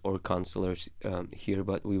therapists or counselors here,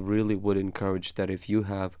 but we really would encourage that if you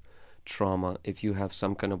have trauma, if you have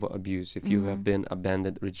some kind of abuse, if you have been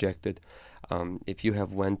abandoned, rejected, if you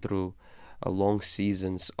have went through long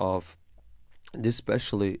seasons of this,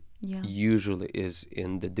 especially usually is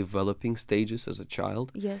in the developing stages as a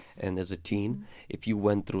child and as a teen. If you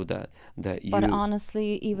went through that but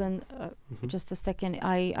honestly, even just a second,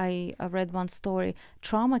 I read one story.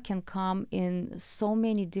 Trauma can come in so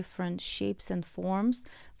many different shapes and forms.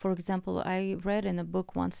 For example, I read in a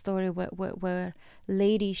book one story where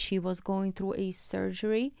lady, she was going through a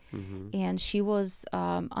surgery and she was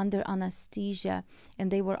under anesthesia, and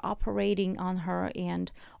they were operating on her,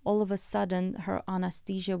 and all of a sudden her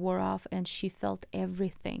anesthesia wore off and she felt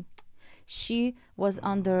everything. She was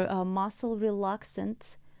under muscle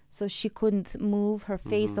relaxant, so she couldn't move her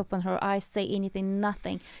face, open her eyes, say anything,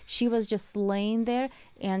 nothing. She was just laying there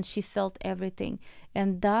and she felt everything.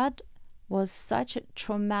 And that was such a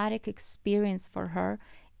traumatic experience for her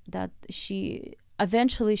that she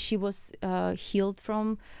eventually was healed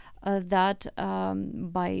from that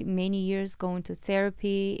by many years going to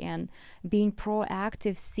therapy and being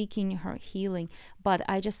proactive, seeking her healing. But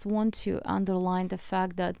I just want to underline the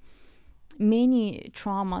fact that many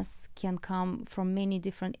traumas can come from many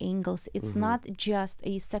different angles. It's not just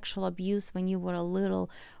a sexual abuse when you were a little,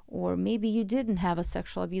 or maybe you didn't have a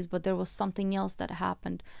sexual abuse, but there was something else that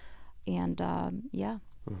happened. And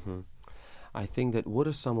I think that what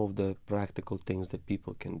are some of the practical things that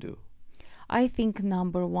people can do? I think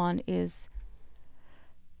number one is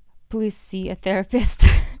please see a therapist.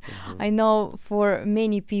 I know for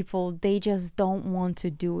many people, they just don't want to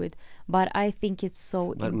do it. But I think it's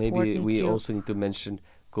so But important. maybe we to also need to mention,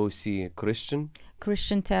 go see a Christian.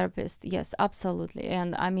 Christian therapist, yes, absolutely.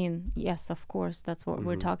 And I mean, yes, of course, that's what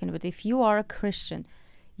we're Mhm. talking about. If you are a Christian,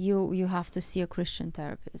 you have to see a Christian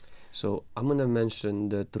therapist. So I'm going to mention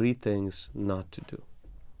the 3 things not to do.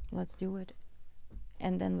 Let's do it.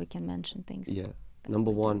 And then we can mention things. Yeah. that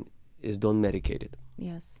Number we do. 1 is don't medicate it.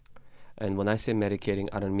 Yes. And when I say medicating,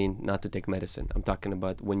 I don't mean not to take medicine. I'm talking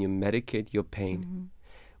about when you medicate your pain Mm-hmm.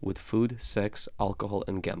 with food, sex, alcohol,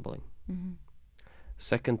 and gambling. Mm-hmm.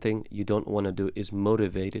 Second thing you don't want to do is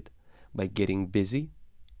motivate it by getting busy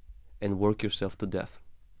and work yourself to death.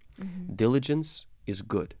 Mm-hmm. Diligence is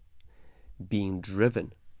good. Being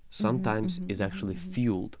driven sometimes mhm, is actually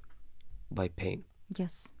fueled by pain.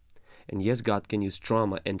 Yes. And yes, God can use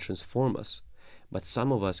trauma and transform us, but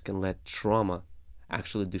some of us can let trauma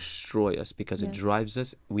actually destroy us because it Yes. drives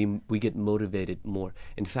us. We get motivated more.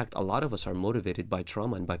 In fact, a lot of us are motivated by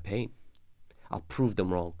trauma and by pain. I'll prove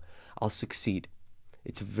them wrong. I'll succeed.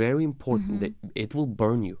 It's very important that it will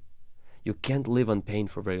burn you. You can't live on pain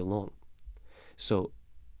for very long. So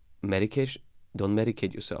medication, don't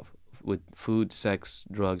medicate yourself with food, sex,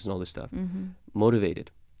 drugs, and all this stuff. Mm-hmm.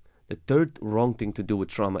 Motivated. The third wrong thing to do with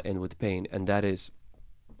trauma and with pain, and that is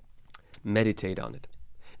meditate on it.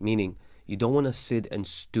 Meaning, you don't want to sit and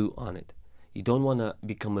stew on it. You don't want to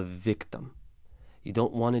become a victim. You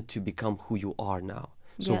don't want it to become who you are now.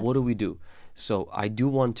 So what do Yes. we do? So I do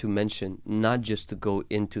want to mention not just to go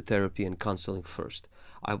into therapy and counseling first,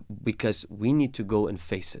 because we need to go and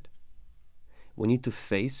face it. We need to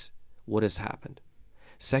face what has happened.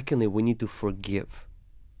 Secondly, we need to forgive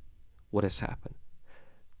what has happened,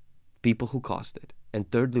 people who caused it. And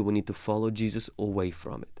thirdly, we need to follow Jesus away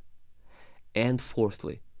from it. And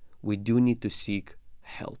fourthly, we do need to seek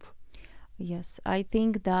help. Yes, I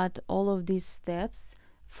think that all of these steps,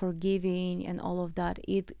 forgiving and all of that,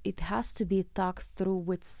 it has to be talked through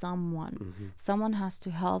with someone. Mm-hmm. Someone has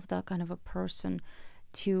to help that kind of a person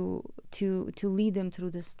to lead them through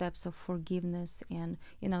the steps of forgiveness and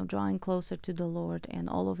drawing closer to the Lord and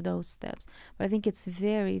all of those steps. But I think it's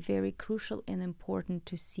very, very crucial and important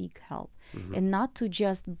to seek help and not to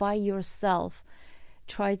just by yourself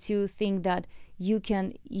try to think that you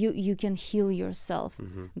can heal yourself.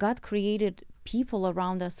 God created people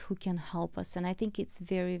around us who can help us, and I think it's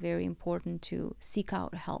very, very important to seek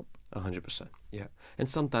out help. 100%. Yeah. And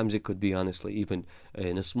sometimes it could be, honestly, even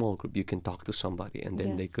in a small group, you can talk to somebody and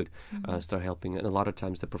then they Yes. could start helping. And a lot of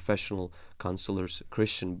times the professional counselors,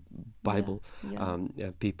 Christian Bible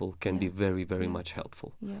people can be very, very much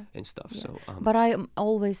helpful and stuff. Yeah. So, but I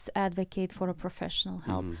always advocate for a professional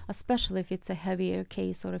help, especially if it's a heavier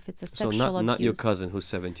case or if it's a sexual abuse. Not your cousin who's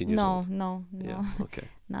 17 years old. No. Yeah, okay.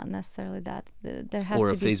 Not necessarily that. There has Or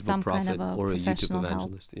to a be Facebook some kind prophet of a or a YouTube professional help.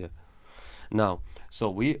 evangelist. Yeah. Now, so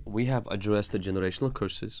we have addressed the generational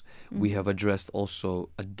curses. We have addressed also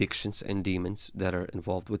addictions and demons that are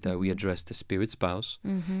involved with that. We addressed the spirit spouse.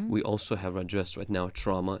 We also have addressed right now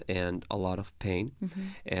trauma and a lot of pain.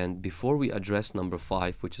 And before we address number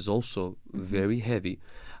 5, which is also very heavy,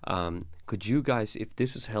 could you guys, if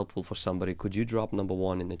this is helpful for somebody, could you drop number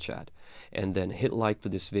 1 in the chat? And then hit like to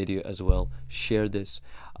this video as well. Share this.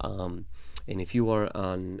 And if you are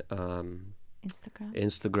on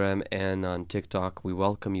Instagram and on TikTok, we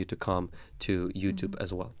welcome you to come to YouTube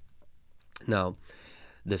as well. Now,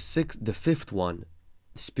 the 5th one,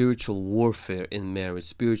 spiritual warfare in marriage,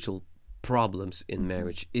 spiritual problems in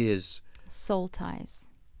marriage is soul ties.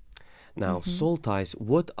 Now, soul ties,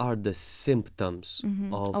 what are the symptoms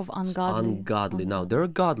of ungodly? Now, there are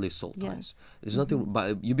godly soul ties. Yes. There's nothing,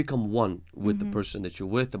 but you become one with the person that you're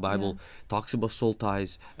with. The Bible talks about soul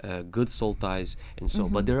ties, good soul ties, and so.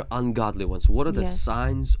 But there are ungodly ones. What are the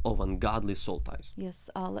signs of ungodly soul ties? Yes,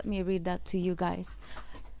 let me read that to you guys.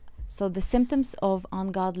 So the symptoms of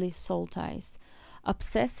ungodly soul ties: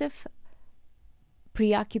 obsessive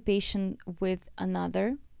preoccupation with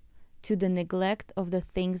another, to the neglect of the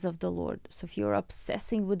things of the Lord. So if you're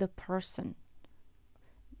obsessing with a person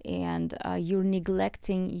and you're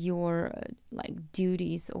neglecting your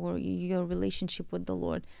duties or your relationship with the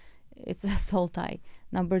Lord, it's a soul tie.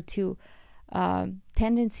 Number 2,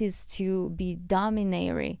 tendencies to be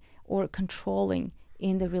domineering or controlling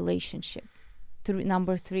in the relationship.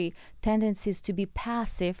 Number 3, tendencies to be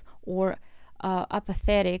passive or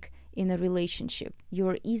apathetic in a relationship.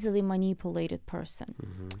 You're easily manipulated person.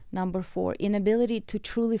 Number 4, inability to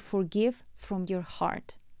truly forgive from your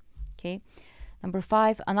heart. Okay. Number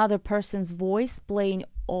 5, another person's voice playing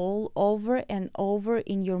all over and over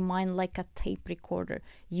in your mind like a tape recorder.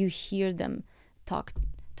 You hear them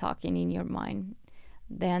talking in your mind.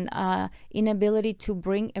 Then inability to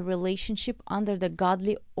bring a relationship under the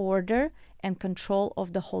godly order and control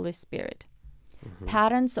of the Holy Spirit.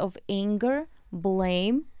 Patterns of anger,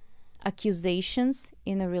 blame, accusations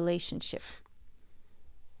in a relationship.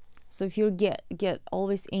 So if you get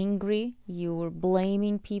always angry, you're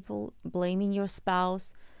blaming people, blaming your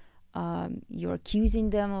spouse, you're accusing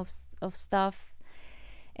them of stuff.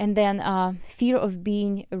 And then fear of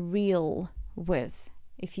being real with,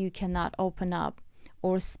 if you cannot open up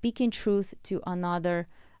or speaking truth to another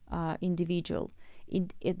individual.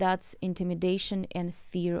 That's intimidation and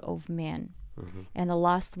fear of men. And the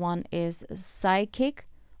last one is psychic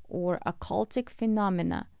or occultic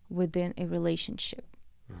phenomena within a relationship.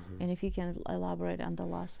 And if you can elaborate on the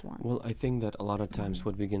last one. Well, I think that a lot of times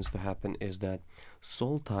what begins to happen is that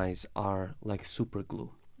soul ties are like super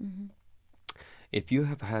glue. If you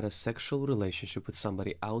have had a sexual relationship with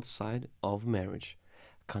somebody outside of marriage,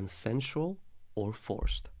 consensual or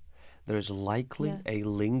forced, there's likely a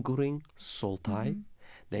lingering soul tie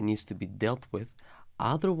that needs to be dealt with.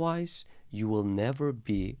 Otherwise, you will never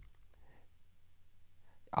be,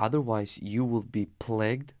 you will be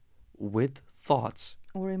plagued with thoughts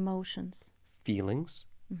or emotions, feelings,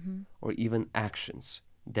 or even actions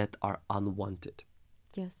that are unwanted.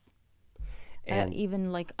 Yes. And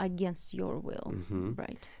even like against your will,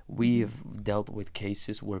 right? We've dealt with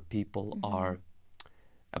cases where people are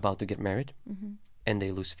about to get married and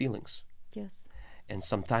they lose feelings. Yes. And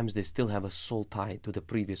sometimes they still have a soul tie to the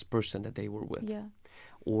previous person that they were with. Yeah.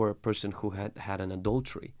 Or a person who had an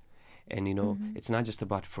adultery. And you know, it's not just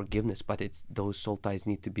about forgiveness, but it's those soul ties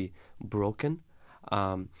need to be broken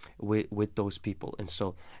with those people. And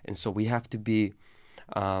so we have to be,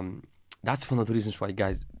 that's one of the reasons why,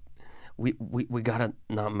 guys, we gotta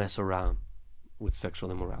not mess around with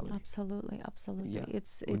sexual immorality. Absolutely. Yeah.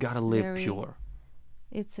 It's we gotta live pure.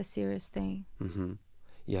 It's a serious thing.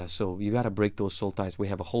 Yeah, so you gotta break those soul ties. We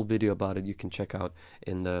have a whole video about it you can check out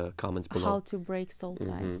in the comments below. How to break soul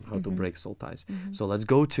ties. How to break soul ties. So let's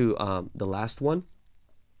go to the last one,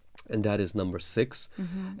 and that is number 6.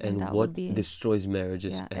 And what destroys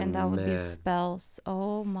marriages. Yeah, and that would be spells.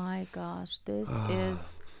 Oh my gosh, this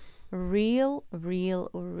is real.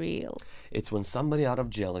 It's when somebody out of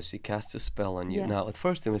jealousy casts a spell on you. Now, at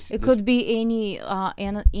first it could be any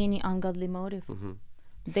ungodly motive.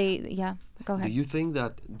 Go ahead. Do you think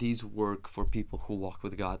that these work for people who walk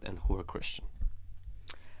with God and who are Christian?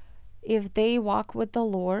 If they walk with the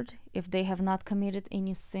Lord, if they have not committed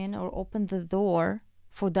any sin or opened the door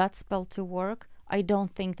for that spell to work, I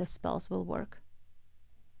don't think the spells will work.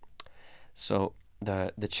 So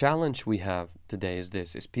the challenge we have today is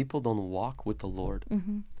this, is people don't walk with the Lord.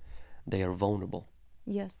 They are vulnerable.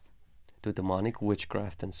 Yes. To demonic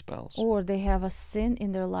witchcraft and spells. Or they have a sin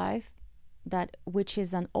in their life which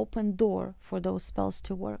is an open door for those spells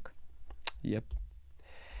to work. Yep.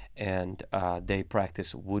 And they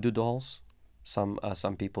practice voodoo dolls. Some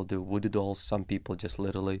people do voodoo dolls. Some people just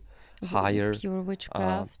literally hire pure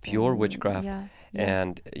witchcraft. Yeah.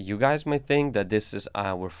 And you guys might think that this is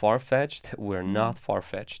we're far-fetched. We're not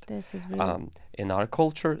far-fetched. This is real. In our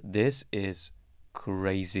culture, this is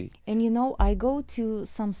crazy. And you know, I go to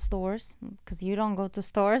some stores, because you don't go to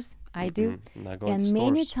stores. I do. And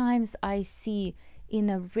many times I see in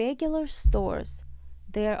a regular stores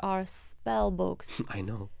there are spell books. I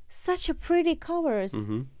know. Such a pretty covers.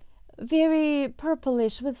 Very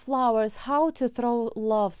purplish with flowers, how to throw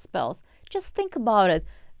love spells. Just think about it.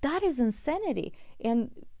 That is insanity.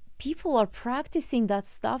 And people are practicing that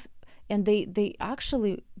stuff, and they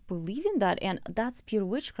actually believe in that, and that's pure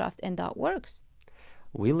witchcraft, and that works.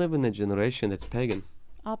 We live in a generation that's pagan.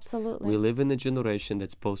 Absolutely. We live in a generation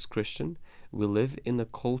that's post-Christian. We live in a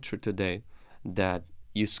culture today that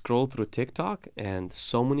you scroll through TikTok and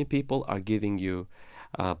so many people are giving you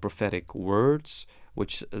prophetic words,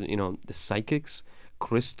 which, the psychics,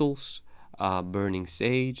 crystals, burning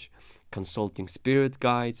sage, consulting spirit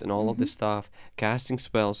guides, and all of this stuff, casting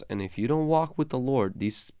spells. And if you don't walk with the Lord,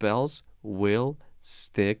 these spells will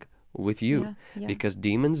stick with you, because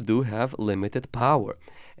demons do have limited power,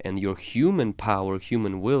 and your human power,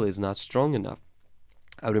 human will is not strong enough.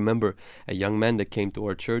 I remember a young man that came to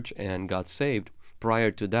our church and got saved. Prior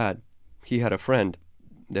to that, he had a friend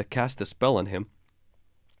that cast a spell on him,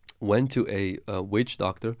 went to a witch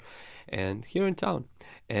doctor, and here in town,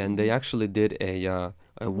 and they actually did a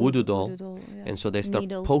voodoo doll, and so they start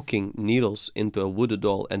poking needles into a voodoo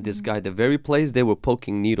doll, and this guy, the very place they were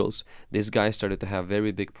poking needles, this guy started to have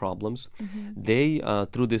very big problems. They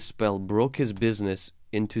through this spell broke his business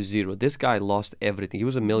into zero. This guy lost everything. He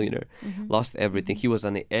was a millionaire, lost everything. He was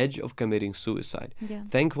on the edge of committing suicide. Yeah.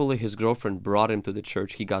 Thankfully, his girlfriend brought him to the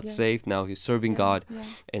church. He got Yes. saved. Now he's serving Yeah, God, yeah.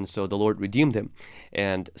 and so the Lord redeemed him.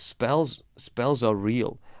 And spells are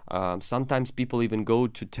real. Sometimes people even go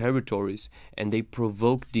to territories and they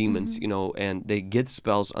provoke demons, you know, and they get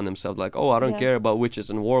spells on themselves, like, oh, I don't Yeah. care about witches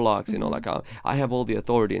and warlocks, you know, like, I have all the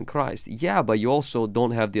authority in Christ. Yeah, but you also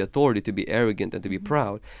don't have the authority to be arrogant and to be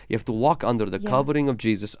proud. You have to walk under the Yeah. covering of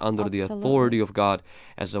Jesus, under the Absolutely. authority of God.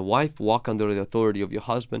 As a wife, walk under the authority of your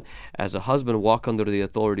husband. As a husband, walk under the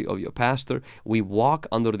authority of your pastor. We walk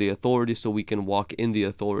under the authority so we can walk in the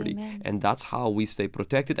authority. Amen. And that's how we stay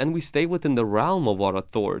protected, and we stay within the realm of our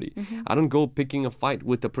authority. I don't go picking a fight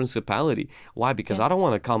with the principality. Why? Because I Yes. don't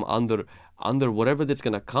want to come under whatever that's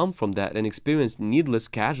going to come from that and experience needless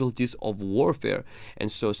casualties of warfare. And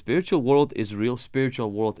so spiritual world is real. Spiritual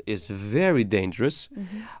world is very dangerous.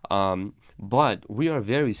 But we are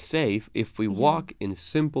very safe if we walk in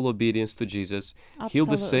simple obedience to Jesus, heal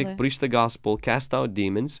the sick, Absolutely. preach the gospel, cast out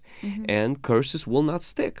demons, and curses will not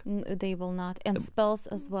stick. They will not. And spells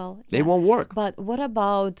as well. They Yeah. won't work. But what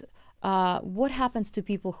about what happens to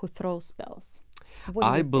people who throw spells? What do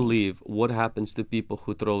you I think? believe what happens to people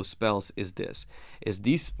who throw spells is this, is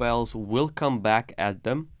these spells will come back at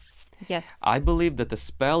them. Yes. I believe that the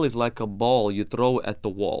spell is like a ball you throw at the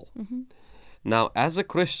wall. Now, as a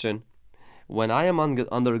Christian, when I am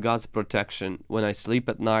under God's protection, when I sleep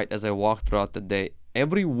at night, as I walk throughout the day,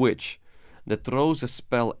 every witch that throws a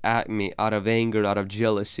spell at me out of anger, out of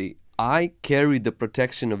jealousy, I carry the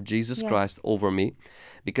protection of Jesus Yes. Christ over me,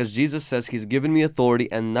 because Jesus says he's given me authority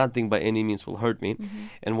and nothing by any means will hurt me.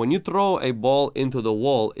 And when you throw a ball into the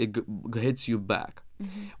wall, it hits you back.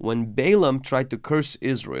 When Balaam tried to curse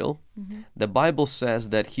Israel, the Bible says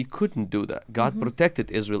that he couldn't do that. God protected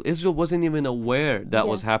Israel. Israel wasn't even aware that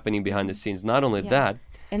was Yes. happening behind the scenes. Not only Yeah. that,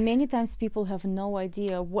 And many times people have no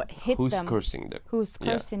idea what hit who's them, cursing them? who's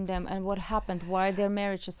Yeah. cursing them, and what happened, why their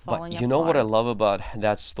marriage is falling But you know what I apart. love about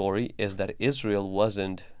that story is that Israel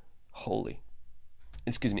wasn't holy.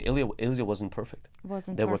 Excuse me, Israel wasn't perfect.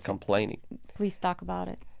 Wasn't They were perfect. complaining. Please talk about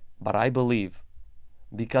it. But I believe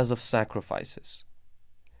because of sacrifices,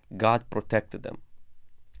 God protected them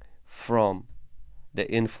from the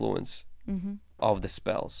influence of the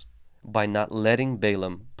spells by not letting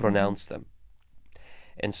Balaam pronounce them.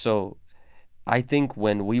 And so I think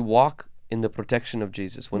when we walk in the protection of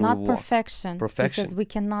Jesus, when Not we walk, perfection, Perfection. because we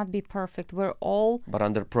cannot be perfect. We're all but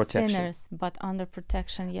under protection, sinners, but under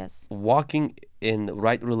protection, yes. walking in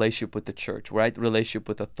right relationship with the church, right relationship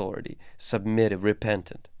with authority, submitted,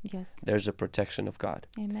 repentant, Yes. there's a protection of God.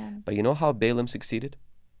 Amen. But you know how Balaam succeeded?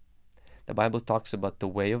 The Bible talks about the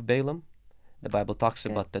way of Balaam. The Bible talks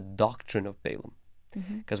Good. about the doctrine of Balaam.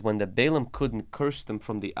 Because when the Balaam couldn't curse them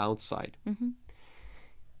from the outside,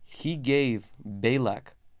 he gave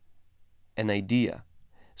Balak an idea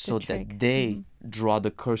so trick. that they draw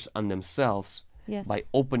the curse on themselves Yes. by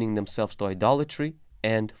opening themselves to idolatry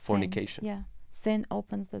and Sin. fornication. Yeah. Sin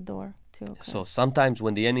opens the door to a So curse. sometimes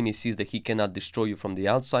when the enemy sees that he cannot destroy you from the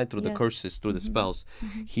outside through the Yes. curses, through the spells,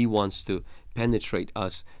 he wants to penetrate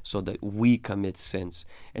us so that we commit sins.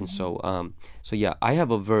 And so yeah, I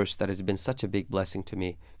have a verse that has been such a big blessing to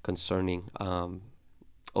me concerning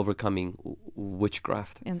overcoming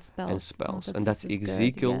witchcraft And spells. and spells. Oh, And that's this is good,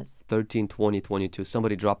 Ezekiel yes. 13, 20, 22.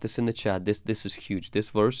 Somebody drop this in the chat. This is huge. This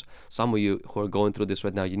verse, some of you who are going through this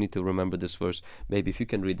right now, you need to remember this verse. Maybe if you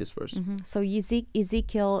can read this verse. So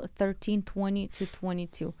Ezekiel 13, 20 to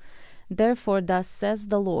 22. Therefore, thus says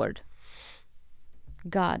the Lord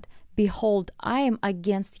God, behold, I am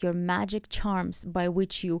against your magic charms by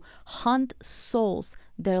which you hunt souls.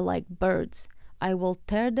 They're like birds. I will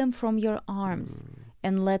tear them from your arms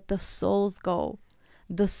and let the souls go.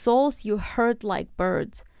 The souls you hurt like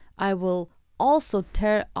birds, I will also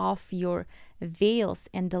tear off your veils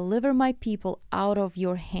and deliver my people out of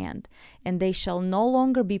your hand, and they shall no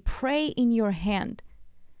longer be prey in your hand.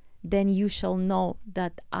 Then you shall know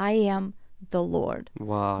that I am the Lord.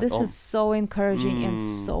 Wow. This is so encouraging and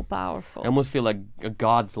so powerful. I almost feel like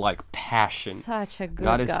God's like passion. Such a good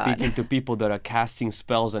God is speaking to people that are casting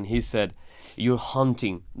spells, and he said, you're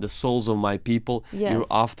hunting the souls of my people. You're Yes.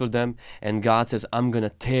 after them. And God says, I'm going to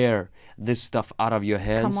tear this stuff out of your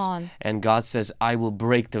hands. Come on. And God says, I will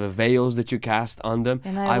break the veils that you cast on them.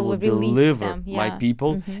 And I will release deliver them. my Yeah.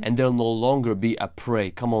 people, and they'll no longer be a prey.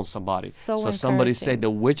 Come on, somebody. So somebody say encouraging. the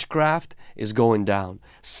witchcraft is going down.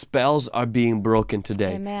 Spells are being broken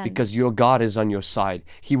today. Amen. Because your God is on your side.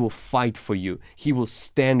 He will fight for you. He will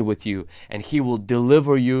stand with you, and he will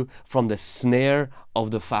deliver you from the snare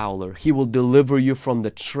of the fowler. He will deliver you from the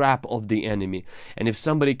trap of the enemy. And if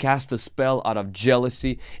somebody cast a spell out of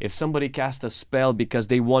jealousy, if somebody cast a spell because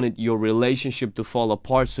they wanted your relationship to fall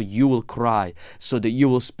apart so you will cry, so that you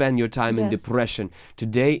will spend your time in depression,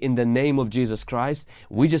 today in the name of Jesus Christ,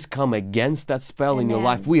 we just come against that spell in your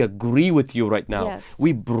life. We agree with you right now.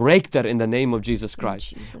 We break that in the name of Jesus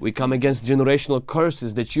Christ. We come against generational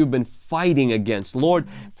curses that you've been fighting against. Lord,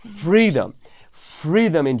 free them. Free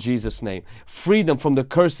them in Jesus' name. Free them from the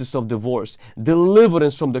curses of divorce.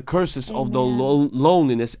 Deliverance from the curses of the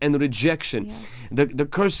loneliness and rejection. The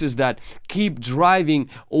curses that keep driving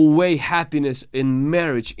away happiness in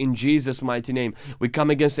marriage in Jesus' mighty name. We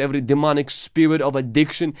come against every demonic spirit of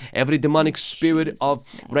addiction, every demonic spirit of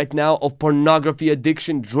right now of pornography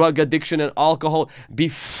addiction, drug addiction and alcohol. Be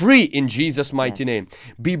free in Jesus' mighty name.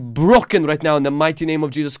 Be broken right now in the mighty name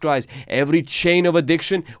of Jesus Christ. Every chain of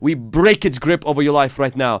addiction, we break its grip over your life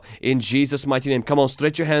right now in Jesus' mighty name. Come on,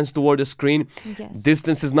 stretch your hands toward the screen.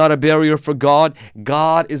 Distance is not a barrier for God.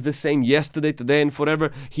 God is the same yesterday, today, and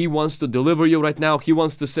forever. He wants to deliver you right now. He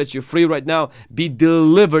wants to set you free right now. Be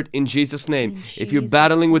delivered in Jesus' name. If you're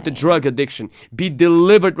battling with the drug addiction, be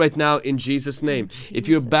delivered right now in Jesus' name. If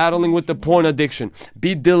you're battling with the porn addiction,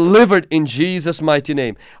 be delivered in Jesus' mighty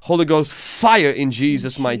name. Holy Ghost, fire in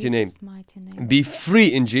Jesus' mighty name. Be free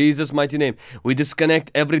in Jesus' mighty name. We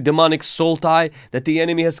disconnect every demonic soul tie that the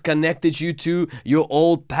enemy has connected you to, your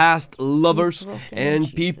old past lovers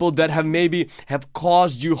and people that have maybe have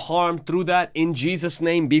caused you harm through that. In Jesus'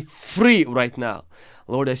 name, be free right now.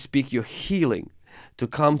 Lord, I speak your healing to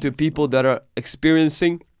come to people that are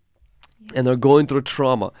experiencing and are going through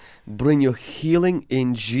trauma. Bring your healing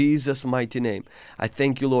in Jesus' mighty name. I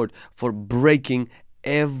thank you, Lord, for breaking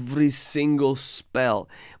every single spell,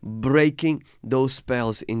 breaking those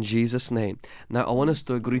spells in Jesus' name. Now I want us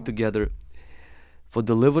to agree together for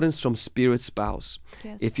deliverance from spirit spouse.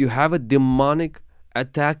 If you have a demonic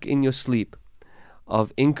attack in your sleep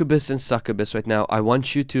of incubus and succubus right now, I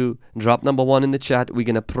want you to drop number 1 in the chat. We're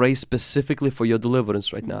going to pray specifically for your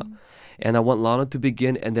deliverance right now. And I want Lana to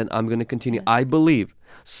begin, and then I'm going to continue. I believe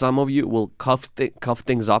some of you will cuff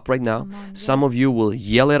things up right now. Some of you will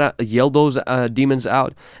yell those demons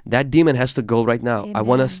out. That demon has to go right now. I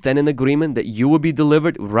want to stand in agreement that you will be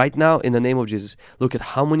delivered right now in the name of Jesus. Look at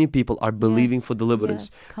how many people are believing for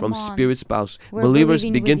deliverance from spirit spouse. Believers,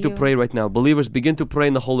 begin to pray right now. Believers, begin to pray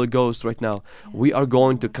in the Holy Ghost right now. We are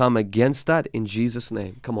going to come against that in Jesus'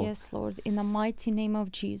 name. Come on. Yes, Lord, in the mighty name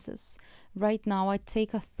of Jesus. Right now, I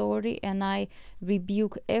take authority and I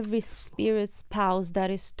rebuke every spirit spouse that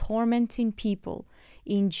is tormenting people.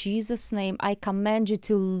 In Jesus' name, I command you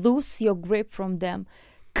to loose your grip from them.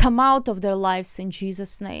 Come out of their lives in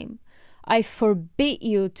Jesus' name. I forbid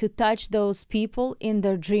you to touch those people in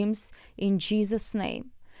their dreams in Jesus'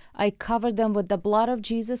 name. I cover them with the blood of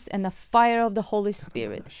Jesus and the fire of the Holy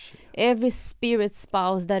Spirit. Every spirit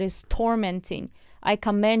spouse that is tormenting, I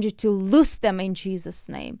command you to loose them in Jesus'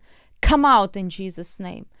 name. Come out in Jesus'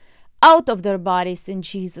 name. Out of their bodies in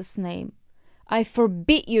Jesus' name. I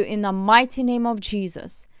forbid you in the mighty name of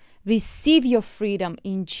Jesus. Receive your freedom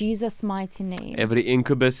in Jesus' mighty name. Every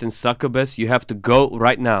incubus and succubus, you have to go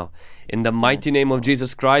right now. In the mighty name of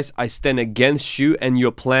Jesus Christ, I stand against you and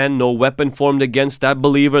your plan. No weapon formed against that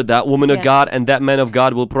believer, that woman of God, and that man of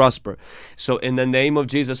God will prosper. So in the name of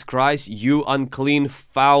Jesus Christ, you unclean,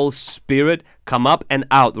 foul spirit, come up and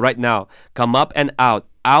out right now. Come up and out.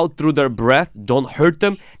 Out through their breath. Don't hurt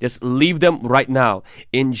them. Just leave them right now.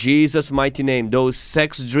 In Jesus' mighty name. Those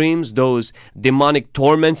sex dreams, those demonic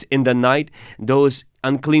torments in the night, those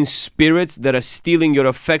unclean spirits that are stealing your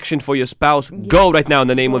affection for your spouse, go right now in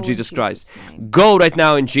the name of Jesus Christ. Go right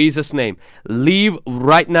now in Jesus' name. Leave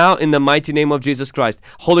right now in the mighty name of Jesus Christ.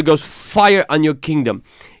 Holy Ghost, fire on your kingdom.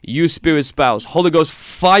 You spirit spouse, Holy Ghost,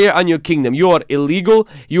 fire on your kingdom. You are illegal,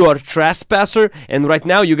 you are a trespasser, and right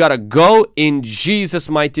now you gotta go in Jesus'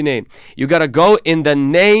 mighty name. You gotta go in the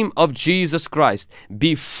name of Jesus Christ.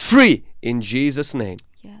 Be free in Jesus' name.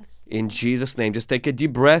 In Jesus' name. Just take a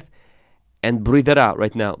deep breath and breathe it out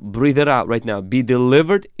right now. Breathe it out right now. Be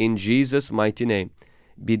delivered in Jesus' mighty name.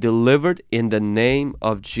 Be delivered in the name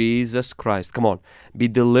of Jesus Christ. Come on. Be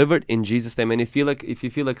delivered in Jesus' name. And if you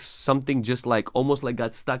feel like something just like almost like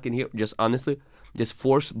got stuck in here, just honestly, just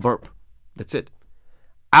force burp. That's it.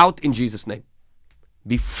 Out in Jesus' name.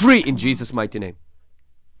 Be free in Jesus' mighty name.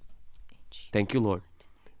 Thank you, Lord.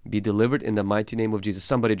 Be delivered in the mighty name of Jesus.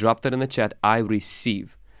 Somebody drop that in the chat. I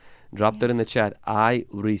receive. Drop that in the chat. I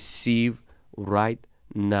receive right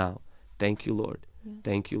now. Thank you, Lord.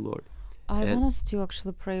 Thank you, Lord. I want us to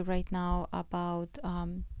actually pray right now about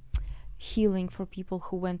healing for people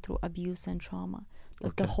who went through abuse and trauma.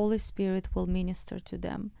 that the Holy Spirit will minister to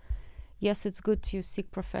them. Yes, it's good to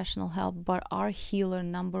seek professional help, but our healer,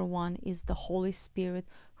 number one, is the Holy Spirit,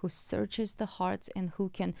 who searches the hearts and who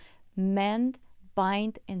can mend,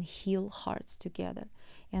 bind, and heal hearts together.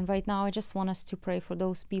 And right now, I just want us to pray for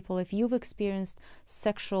those people. If you've experienced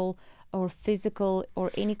sexual or physical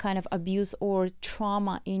or any kind of abuse or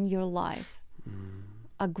trauma in your life,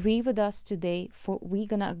 agree with us today, for we're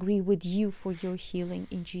going to agree with you for your healing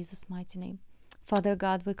in Jesus' mighty name. Father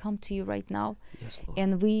God, we come to you right now, Yes, Lord.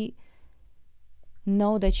 and we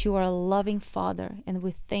know that you are a loving Father, and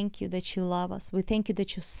we thank you that you love us. We thank you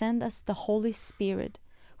that you send us the Holy Spirit,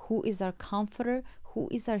 who is our comforter, who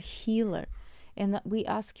is our healer. And that we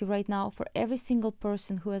ask you right now for every single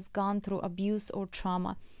person who has gone through abuse or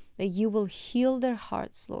trauma, that you will heal their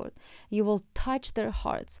hearts, Lord. You will touch their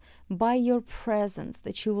hearts by your presence,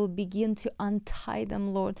 that you will begin to untie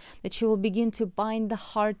them, Lord, that you will begin to bind the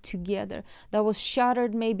heart together that was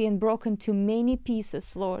shattered maybe and broken to many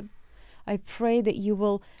pieces, Lord. I pray that you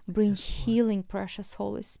will bring healing, precious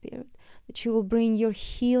Holy Spirit, that you will bring your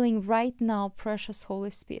healing right now, precious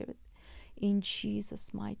Holy Spirit. In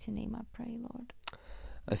Jesus' mighty name I pray, Lord.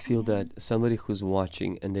 I feel that somebody who's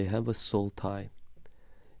watching and they have a soul tie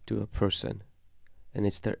to a person, and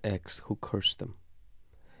it's their ex who cursed them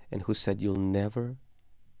and who said, you'll never,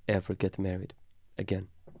 ever get married again.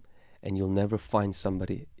 And you'll never find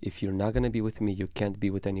somebody. If you're not going to be with me, you can't be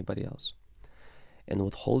with anybody else. And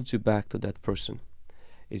what holds you back to that person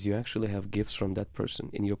is you actually have gifts from that person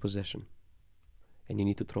in your possession. And you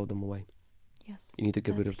need to throw them away. Yes. You need to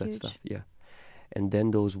get rid of that huge. stuff. Yeah. And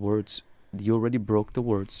then those words, you already broke the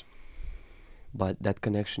words, but that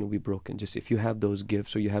connection will be broken. Just if you have those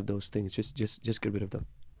gifts or you have those things, just get rid of them.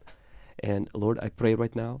 And Lord, I pray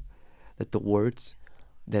right now that the words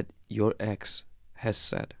that your ex has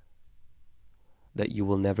said, that you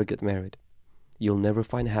will never get married, you'll never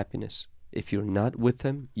find happiness. If you're not with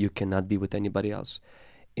him, you cannot be with anybody else.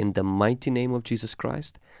 In the mighty name of Jesus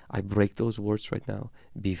Christ, I break those words right now.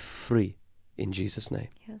 Be free in Jesus' name.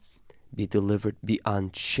 Yes. Be delivered, be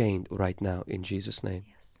unchained right now in Jesus' name.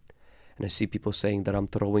 Yes. And I see people saying that I'm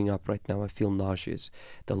throwing up right now. I feel nauseous.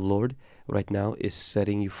 The Lord right now is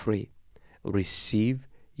setting you free. Receive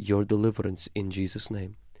your deliverance in Jesus'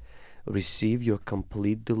 name. Receive your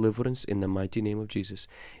complete deliverance in the mighty name of Jesus.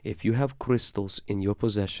 If you have crystals in your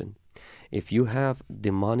possession, if you have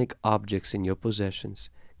demonic objects in your possessions,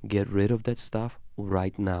 get rid of that stuff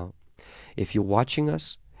right now. If you're watching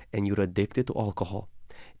us and you're addicted to alcohol,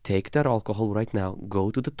 take that alcohol right now, go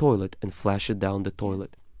to the toilet and flash it down the toilet.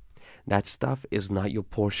 Yes. That stuff is not your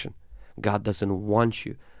portion. God doesn't want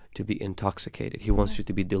you to be intoxicated. He wants you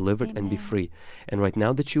to be delivered and be free. And right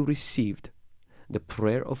now that you received the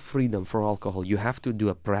prayer of freedom for alcohol, you have to do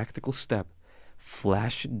a practical step.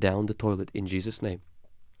 Flash it down the toilet in Jesus' name.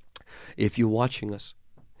 If you're watching us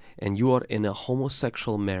and you are in a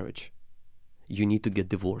homosexual marriage, you need to get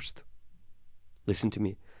divorced. Listen to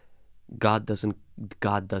me. God does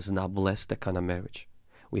not bless that kind of marriage.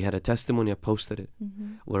 We had a testimony, I posted it,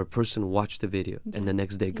 where a person watched the video and the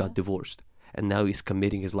next day got divorced. And now he's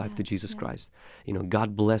committing his life to Jesus Christ. You know,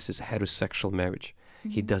 God blesses heterosexual marriage.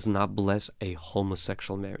 He does not bless a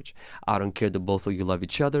homosexual marriage. I don't care that both of you love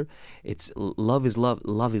each other. It's love is love.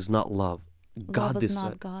 Love is not love. Love is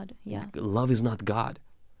not God. Yeah. Love is not God.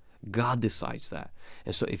 God decides that.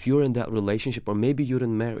 And so if you're in that relationship, or maybe you're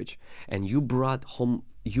in marriage and you brought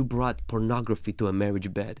pornography to a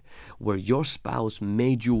marriage bed, where your spouse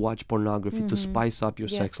made you watch pornography to spice up your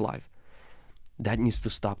sex life, that needs to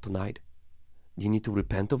stop tonight. You need to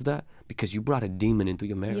repent of that, because you brought a demon into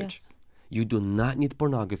your marriage. Yes. You do not need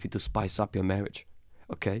pornography to spice up your marriage.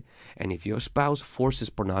 Okay? And if your spouse forces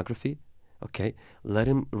pornography, okay, let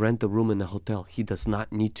him rent a room in a hotel. He does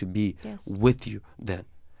not need to be with you then.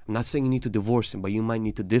 I'm not saying you need to divorce him, but you might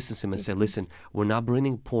need to distance him and say, listen, we're not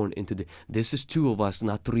bringing porn into this is 2 of us,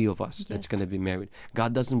 not 3 of us that's going to be married.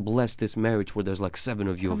 God doesn't bless this marriage where there's like 7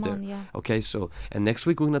 of you there. Okay, so, and next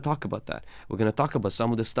week we're going to talk about that. We're going to talk about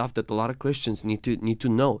some of the stuff that a lot of Christians need to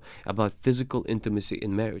know about physical intimacy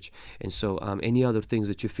in marriage. And so any other things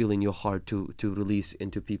that you feel in your heart to release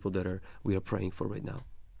into people that we are praying for right now,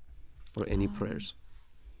 or any prayers?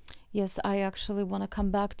 Yes, I actually want to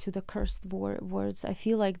come back to the cursed words. I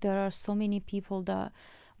feel like there are so many people that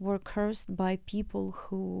were cursed by people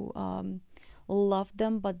who loved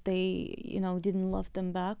them, but they, didn't love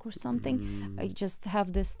them back or something. I just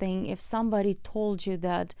have this thing. If somebody told you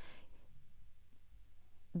that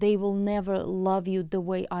they will never love you the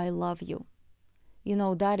way I love you,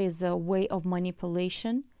 that is a way of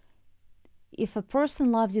manipulation. If a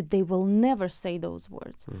person loves you, they will never say those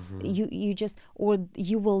words.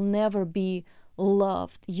 You will never be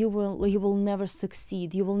loved. You will never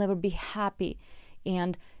succeed. You will never be happy,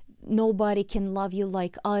 and nobody can love you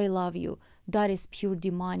like I love you. That is pure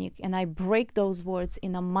demonic, and I break those words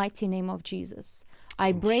in the mighty name of Jesus.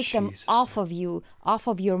 I break them off of you, off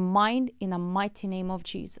of your mind in the mighty name of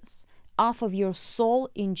Jesus, off of your soul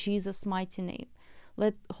in Jesus' mighty name.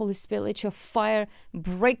 Let Holy Spirit, let your fire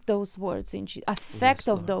break those words in effect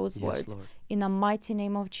of those words in the mighty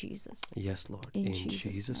name of Jesus. Yes, Lord. In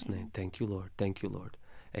Jesus' name. Thank you, Lord. Thank you, Lord.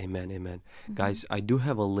 Amen. Amen. Guys, I do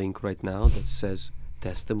have a link right now that says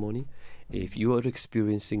testimony. If you are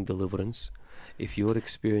experiencing deliverance, if you are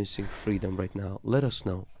experiencing freedom right now, let us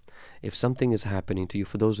know. If something is happening to you,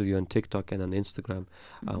 for those of you on TikTok and on Instagram,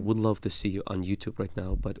 would love to see you on YouTube right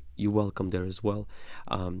now, but you're welcome there as well.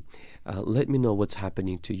 Let me know what's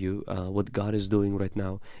happening to you, what God is doing right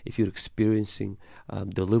now. If you're experiencing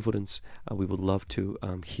deliverance, we would love to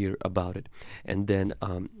hear about it. And then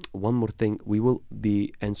one more thing, we will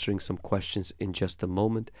be answering some questions in just a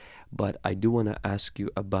moment, but I do want to ask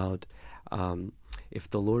you about if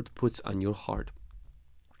the Lord puts on your heart,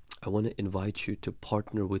 I want to invite you to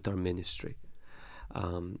partner with our ministry.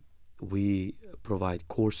 We provide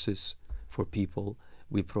courses for people.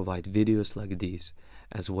 We provide videos like these,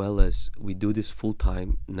 as well as we do this full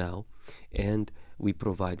time now, and we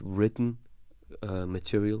provide written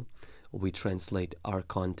material. We translate our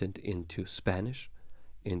content into Spanish,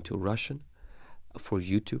 into Russian for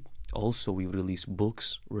YouTube. Also, we release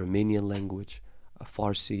books, Romanian language,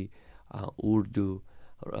 Farsi, Urdu,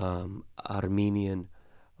 Armenian,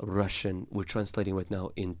 Russian. We're translating right now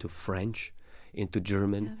into French, into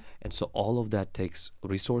German, and so all of that takes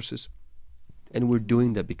resources, and we're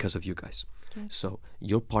doing that because of you guys. So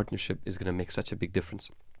your partnership is going to make such a big difference.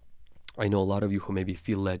 I know a lot of you who maybe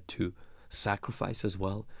feel led to sacrifice as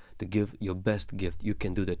well, to give your best gift. You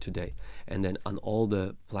can do that today. And then on all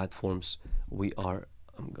the platforms we are,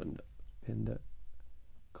 I'm going to pin the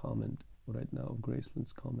comment right now,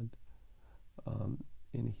 Graceland's comment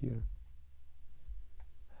in here.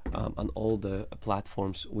 On all the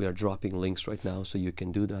platforms we are dropping links right now, so you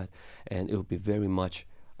can do that, and it will be very much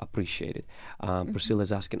appreciated. Priscilla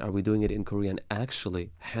is asking, are we doing it in Korean?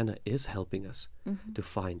 Actually, Hannah is helping us to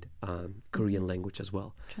find Korean language as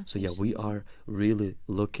well. So yeah, we are really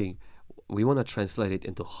looking, we want to translate it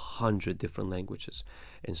into 100 different languages.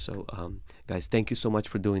 And so guys, thank you so much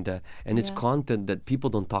for doing that. And it's content that people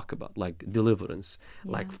don't talk about, like deliverance,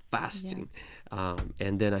 like fasting.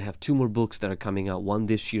 And then I have 2 more books that are coming out, one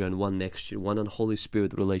this year and one next year, one on Holy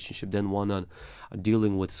Spirit relationship, then one on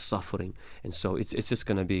dealing with suffering. And so it's just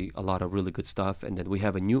going to be a lot of really good stuff. And then we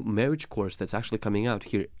have a new marriage course that's actually coming out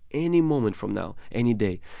here any moment from now, any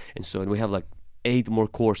day. And so we have like 8 more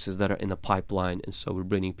courses that are in the pipeline, and so we're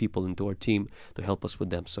bringing people into our team to help us with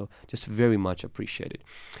them. So just very much appreciated.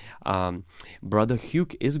 Brother Hugh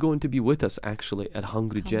is going to be with us actually at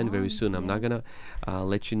Hungry Gen very soon. I'm not gonna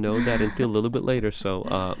let you know that until a little bit later.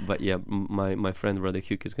 So, but yeah, my friend Brother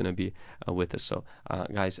Hugh is gonna be with us. So,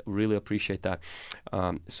 guys, really appreciate that.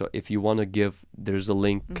 So if you want to give, there's a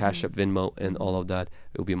link, Cash App, Venmo, and all of that.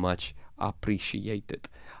 It will be much appreciated.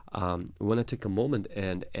 We want to take a moment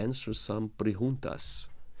and answer some preguntas.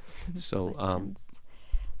 So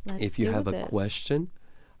if you have a question,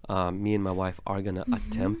 me and my wife are going to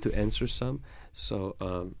attempt to answer some. So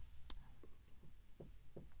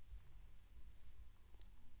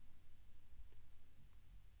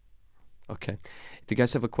okay, if you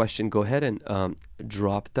guys have a question, go ahead and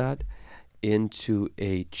drop that into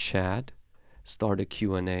a chat, start a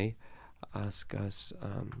Q&A, ask us,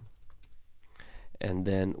 and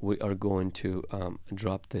then we are going to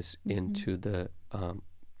drop this into the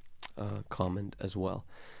comment as well.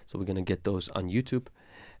 So we're going to get those on YouTube.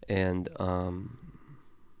 And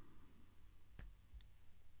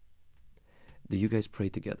do you guys pray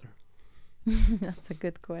together? That's a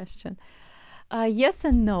good question. Yes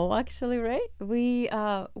and no, actually, right? We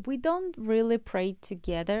don't really pray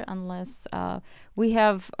together unless we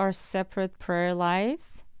have our separate prayer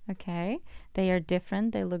lives. Okay, they are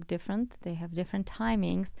different, they look different, they have different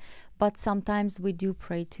timings, but sometimes we do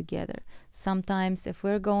pray together. Sometimes if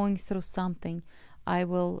we're going through something, I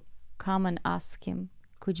will come and ask him,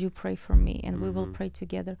 could you pray for me? And we will pray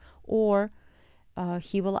together. Or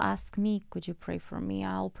he will ask me, could you pray for me?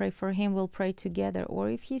 I'll pray for him, we'll pray together. Or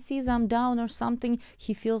if he sees I'm down or something,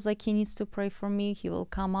 he feels like he needs to pray for me, he will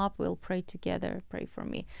come up, we'll pray together, pray for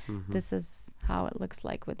me. This is how it looks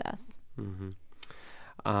like with us.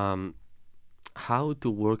 How to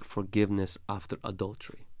work forgiveness after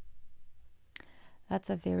adultery?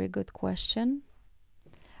 That's a very good question.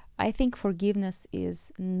 I think forgiveness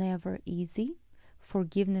is never easy.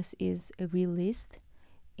 Forgiveness is a release,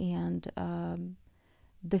 and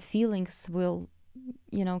the feelings will,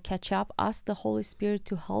 catch up. Ask the Holy Spirit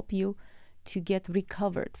to help you to get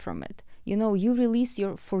recovered from it. You release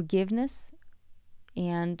your forgiveness,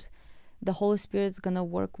 and the Holy Spirit is going to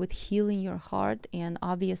work with healing your heart, and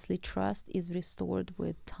obviously trust is restored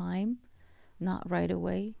with time, not right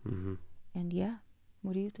away. And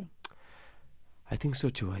what do you think? I think so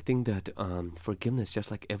too. I think that forgiveness,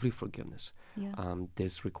 just like every forgiveness,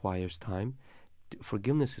 this requires time.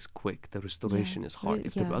 Forgiveness is quick. The restoration is hard.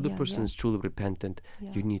 If the other person is truly repentant,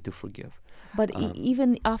 you need to forgive. But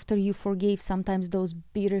even after you forgave, sometimes those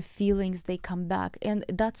bitter feelings, they come back. And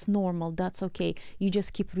that's normal. That's okay. You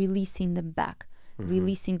just keep releasing them back.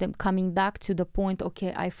 Releasing them, coming back to the point,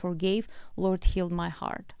 okay, I forgave. Lord, heal my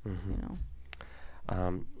heart.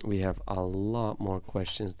 We have a lot more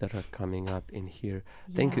questions that are coming up in here.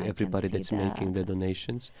 Thank you, everybody that's making the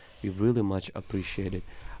donations. We really much appreciate it.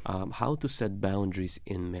 How to set boundaries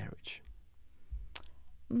in marriage?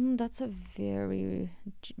 That's a very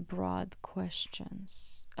broad question.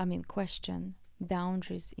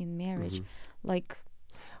 Boundaries in marriage. Like,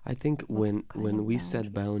 I think when we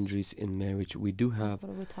set boundaries in marriage, we do have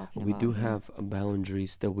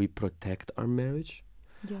boundaries that we protect our marriage.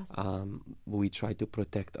 Yes. We try to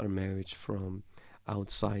protect our marriage from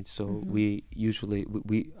outside. So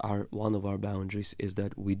one of our boundaries is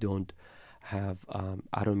that we don't have,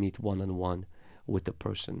 I don't meet one-on-one with the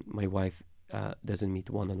person. My wife doesn't meet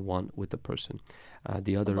one-on-one with the person.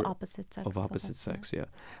 The other of opposite sex.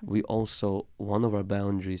 We also, one of our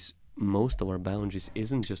boundaries, most of our boundaries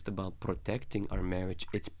isn't just about protecting our marriage,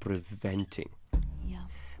 it's preventing.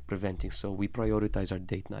 So we prioritize our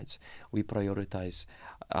date nights. We prioritize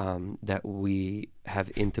that we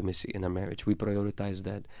have intimacy in our marriage. We prioritize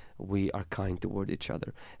that we are kind toward each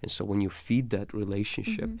other. And so when you feed that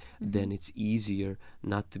relationship, then it's easier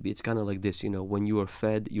not to be. It's kind of like this, when you are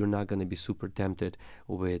fed, you're not going to be super tempted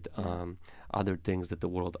with other things that the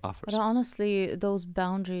world offers. But honestly, those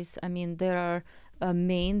boundaries, there are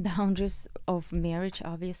main boundaries of marriage,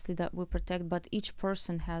 obviously, that we protect, but each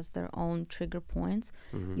person has their own trigger points.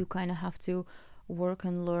 You kind of have to work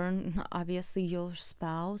and learn, obviously, your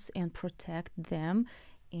spouse and protect them.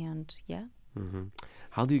 And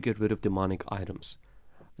How do you get rid of demonic items?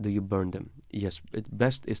 Do you burn them? Yes, it's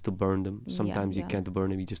best is to burn them. Sometimes you can't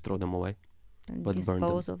burn them, you just throw them away. And but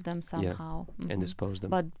dispose of them somehow. And dispose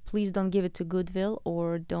them. But please don't give it to Goodwill,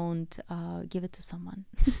 or don't give it to someone.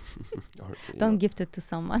 Don't gift it to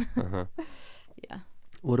someone.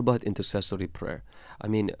 What about intercessory prayer?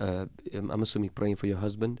 I'm assuming praying for your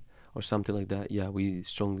husband or something like that. Yeah, we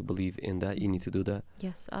strongly believe in that. You need to do that.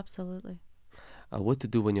 Yes, absolutely. What to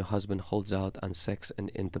do when your husband holds out on sex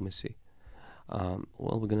and intimacy?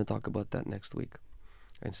 Well, we're going to talk about that next week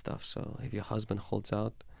and stuff. So if your husband holds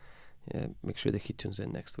out, make sure that he tunes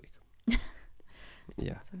in next week.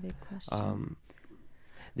 That's a big question.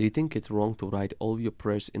 Do you think it's wrong to write all your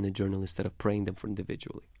prayers in a journal instead of praying them for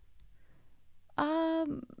individually?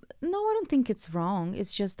 No, I don't think it's wrong.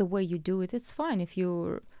 It's just the way you do it. It's fine if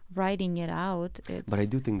you're writing it out. But I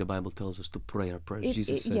do think the Bible tells us to pray our prayers.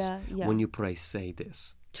 Jesus says, when you pray, say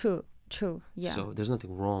this. True, yeah. So there's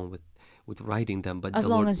nothing wrong with writing them. But as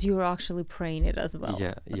long as you're actually praying it as well.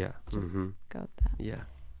 Yeah. Just got that. Yeah.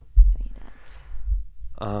 Say that.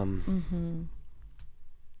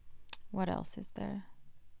 What else is there?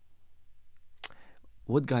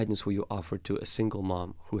 What guidance will you offer to a single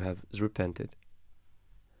mom who has repented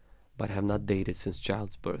but have not dated since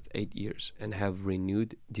child's birth, 8 years, and have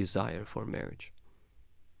renewed desire for marriage?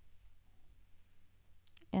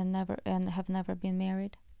 And have never been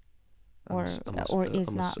married? Or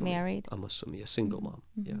is not married? I'm assuming a single mom.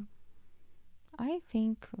 Yeah. I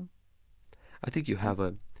think you have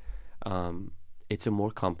it's a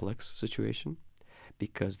more complex situation,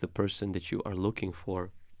 because the person that you are looking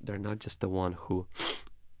for, they're not just the one who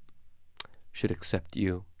should accept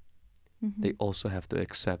you. They also have to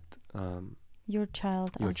accept your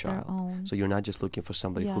child as their own. So you're not just looking for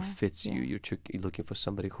somebody who fits you. You're looking for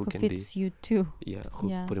somebody who can fits you too. Yeah, who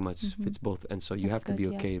pretty much fits both. And so you have to be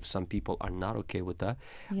okay if some people are not okay with that.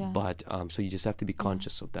 But so you just have to be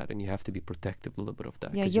conscious of that, and you have to be protective a little bit of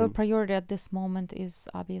that. Yeah, your priority at this moment is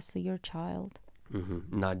obviously your child.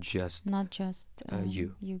 Not just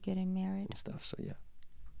you getting married and stuff. So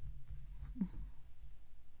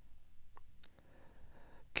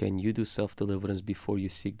Can you do self-deliverance before you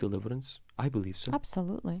seek deliverance? I believe so.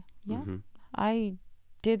 Absolutely. Yeah. I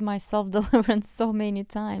did my self-deliverance so many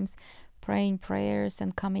times, praying prayers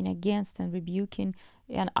and coming against and rebuking,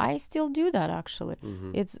 and I still do that actually.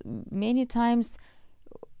 It's many times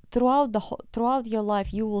throughout your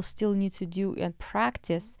life, you will still need to do and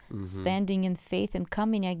practice standing in faith and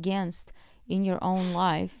coming against in your own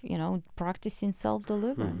life, practicing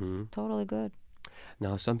self-deliverance. Totally good.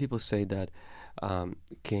 Now, some people say that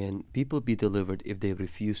can people be delivered if they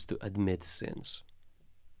refuse to admit sins?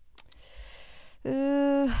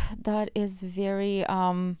 That is very,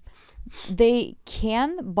 they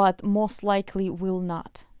can, but most likely will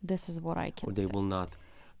not. This is what I can say. Or they will not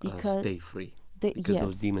stay free. Because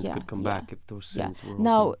those demons could come back if those sins were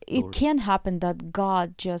Now, open it doors. can happen that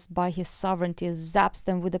God just by his sovereignty zaps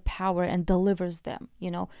them with the power and delivers them,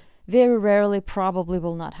 Very rarely, probably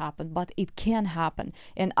will not happen, but it can happen.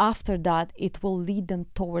 And after that, it will lead them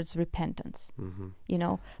towards repentance,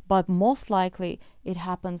 But most likely it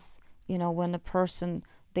happens, when a person,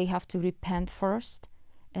 they have to repent first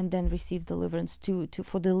and then receive deliverance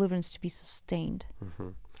for deliverance to be sustained.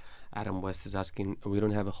 Adam West is asking, we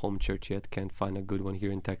don't have a home church yet, can't find a good one here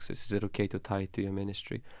in Texas. Is it okay to tithe to your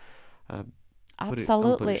ministry? Absolutely.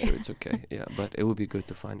 I'm pretty sure it's okay, yeah. But it would be good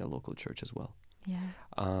to find a local church as well. Yeah.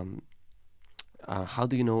 How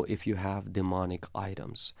do you know if you have demonic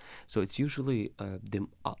items? So it's usually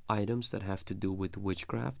items that have to do with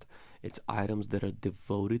witchcraft. It's items that are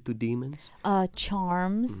devoted to demons.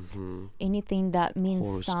 Charms, anything that means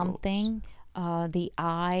Horoscopes. something. The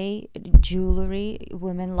eye, jewelry,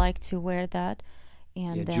 women like to wear that.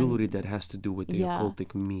 And then jewelry that has to do with the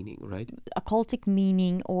occultic meaning, right? Occultic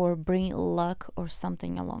meaning or bring luck or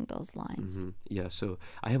something along those lines. Yeah, so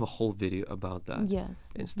I have a whole video about that.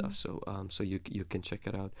 Yes. And stuff. So so you can check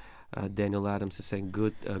it out. Daniel Adams is saying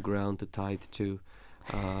good ground to tithe to.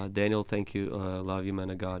 Daniel, thank you. Love you, man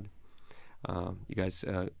of God. You guys,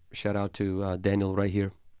 shout out to Daniel right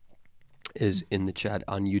here. Is in the chat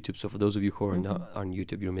on YouTube. So for those of you who are not on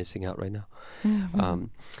YouTube, you're missing out right now.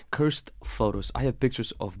 Cursed photos. I have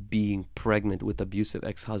pictures of being pregnant with abusive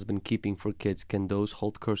ex-husband, keeping for kids. Can those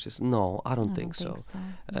hold curses? No, I don't think so.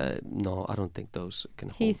 No, I don't think those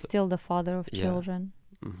can hold. He's still the father of children.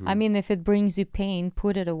 I mean, if it brings you pain,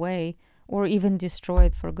 put it away or even destroy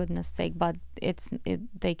it for goodness sake. But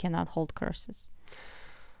they cannot hold curses.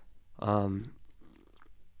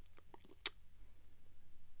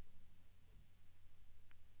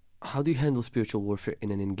 How do you handle spiritual warfare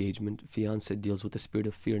in an engagement? Fiance deals with the spirit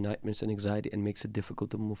of fear, nightmares, and anxiety and makes it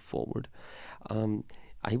difficult to move forward.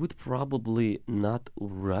 I would probably not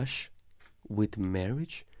rush with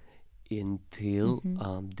marriage until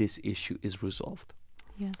this issue is resolved.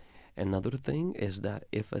 Yes. Another thing is that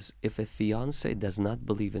if a fiance does not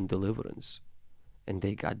believe in deliverance and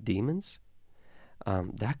they got demons,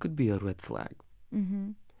 that could be a red flag.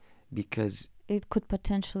 Because it could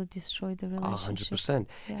potentially destroy the relationship. 100%.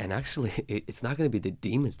 Yeah. And actually, it's not going to be the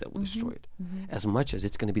demons that will destroy it, as much as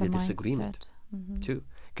it's going to be the disagreement, too.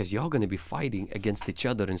 Because y'all going to be fighting against each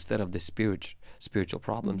other instead of the spiritual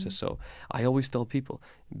problems. And so I always tell people,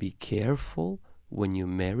 be careful when you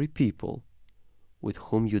marry people with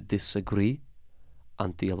whom you disagree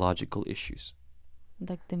on theological issues.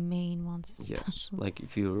 Like the main ones especially. Yeah, like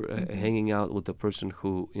if you're hanging out with a person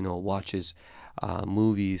who, watches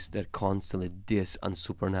movies that constantly diss on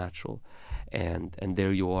supernatural, and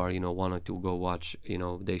there you are, wanting to go watch,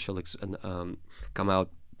 they shall come out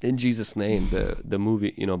in Jesus' name, the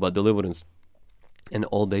movie, about deliverance, and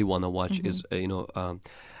all they want to watch is,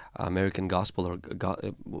 American Gospel or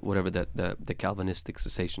whatever that the Calvinistic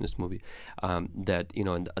cessationist movie, and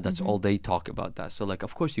that's all they talk about. That so like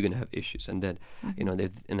of course you're gonna have issues, and then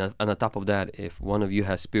and on top of that, if one of you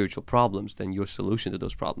has spiritual problems, then your solution to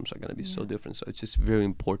those problems are gonna be so different. So it's just very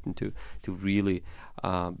important to really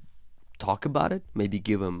talk about it. Maybe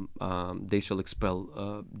give them They Shall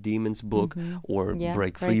Expel Demons book or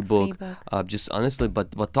Break Free book. Just honestly,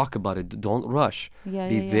 but talk about it. Don't rush.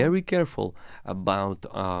 Be very careful about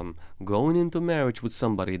going into marriage with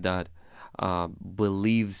somebody that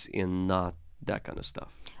believes in not that kind of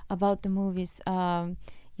stuff. About the movies,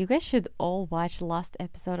 you guys should all watch the last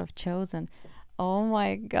episode of Chosen. Oh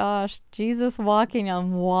my gosh, Jesus walking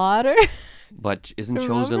on water. But isn't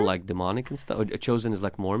Chosen like demonic and stuff? Or Chosen is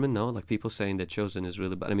like Mormon, no? Like people saying that Chosen is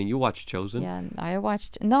really bad. I mean, you watched Chosen? Yeah, I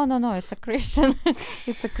watched. No, it's a Christian.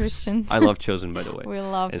 It's a Christian. I love Chosen, by the way. We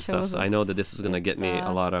love and Chosen. Stuff. So I know that this is going to get me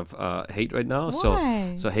a lot of hate right now.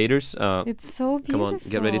 Why? So haters, it's so beautiful. Come on,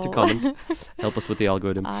 get ready to comment. Help us with the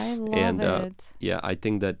algorithm. I love it. Yeah, I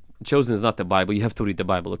think that Chosen is not the Bible. You have to read the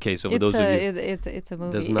Bible, okay? So for those of you, it's a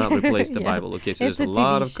movie. Does not replace the Bible, okay? So it's there's a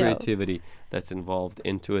lot of creativity that's involved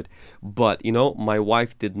into it. But my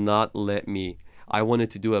wife did not let me. I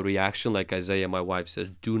wanted to do a reaction like Isaiah. My wife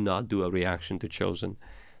says, "Do not do a reaction to Chosen."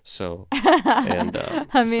 So, and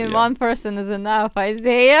I mean, one person is enough,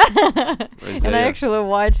 Isaiah. And I actually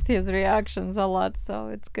watched his reactions a lot, so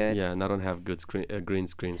it's good. Yeah, and I don't have good green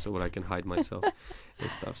screen, so where I can hide myself and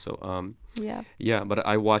stuff. So, yeah, but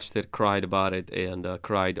I watched it, cried about it, and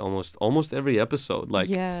cried almost every episode. Like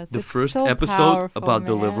the first episode about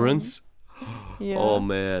deliverance. Yeah. Oh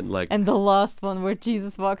man, like, and the last one where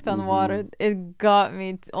Jesus walked on water, it got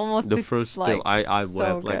me almost the first like, I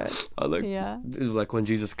so wept good. like when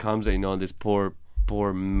Jesus comes and this poor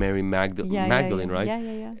Mary Magdalene, right?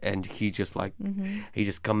 Yeah. And he just like he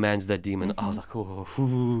just commands that demon. I was like,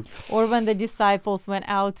 oh. Or when the disciples went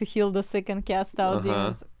out to heal the sick and cast out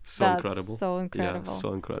demons. So incredible. So incredible. Yeah,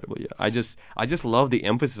 so incredible. Yeah. I just love the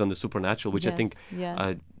emphasis on the supernatural, which I think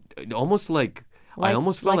almost like I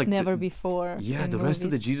almost felt like never before. Yeah, the rest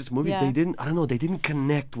of the Jesus movies, they didn't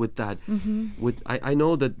connect with that. With I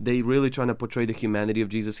know that they really trying to portray the humanity of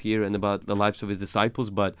Jesus here and about the lives of his disciples,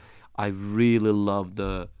 but I really love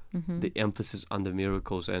the emphasis on the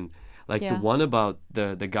miracles, and like the one about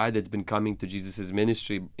the guy that's been coming to Jesus's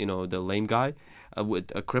ministry, the lame guy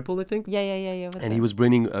with a cripple, I think. Yeah. And he was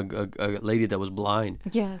bringing a lady that was blind.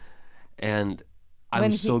 Yes. And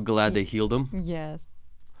I'm so glad they healed him. Yes.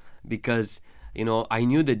 Because I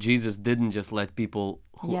knew that Jesus didn't just let people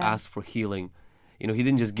who asked for healing. He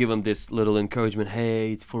didn't just give them this little encouragement.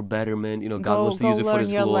 Hey, it's for betterment. God wants to use it for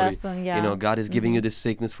His glory. Lesson, God is giving you this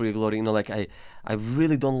sickness for your glory. Like I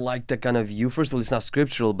really don't like that kind of view. First of all, it's not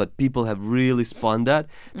scriptural, but people have really spun that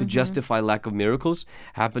to justify lack of miracles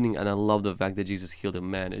happening. And I love the fact that Jesus healed a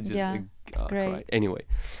man. It's just it's great. Right. Anyway,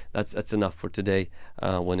 that's enough for today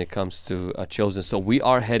when it comes to Chosen. So we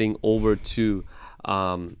are heading over to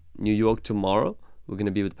New York tomorrow. We're going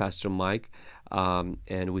to be with Pastor Mike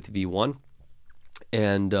and with V1.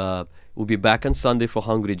 And we'll be back on Sunday for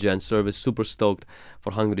Hungry Gen service. Super stoked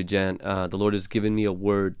for Hungry Gen. The Lord has given me a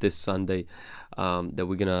word this Sunday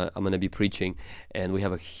that I'm gonna be preaching, and we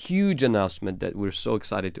have a huge announcement that we're so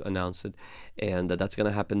excited to announce it, and that's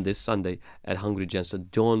gonna happen this Sunday at Hungry Gen. So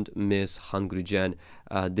don't miss Hungry Gen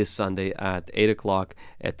this Sunday at 8 o'clock,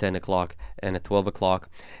 at 10 o'clock, and at 12 o'clock.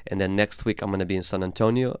 And then next week I'm gonna be in San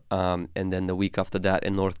Antonio, and then the week after that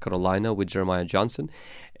in North Carolina with Jeremiah Johnson.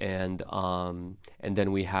 And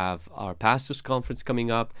then we have our pastors conference coming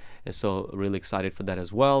up, and so really excited for that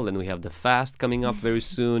as well. Then we have the fast coming up very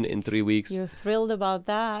soon in 3 weeks. You're thrilled about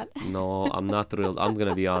that? No, I'm not thrilled. I'm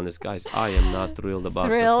gonna be honest, guys. I am not thrilled about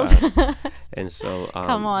the fast. And so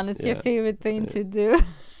come on, it's your favorite thing to do.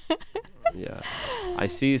 Yeah, I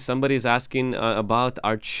see somebody's asking about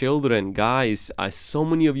our children, guys. So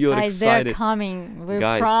many of you are excited. They're coming. We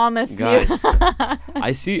guys, promise guys,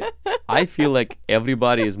 you. I feel like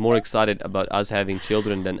everybody is more excited about us having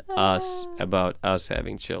children than us about us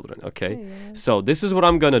having children. Okay, so this is what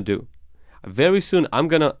I'm gonna do. Very soon, I'm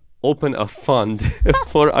gonna open a fund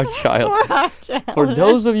for our child. For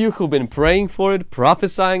those of you who've been praying for it,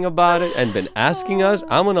 prophesying about it, and been asking us,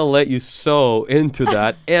 I'm going to let you sow into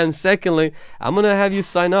that. And secondly, I'm going to have you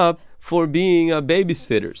sign up for being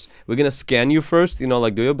babysitters. We're going to scan you first,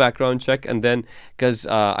 like do your background check. And then, because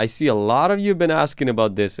I see a lot of you have been asking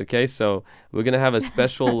about this, okay? So we're going to have a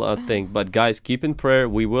special thing. But guys, keep in prayer.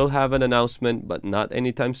 We will have an announcement, but not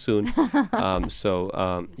anytime soon.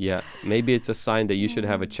 Yeah, maybe it's a sign that you should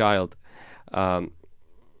have a child.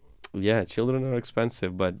 Yeah, children are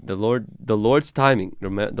expensive, but the Lord's timing,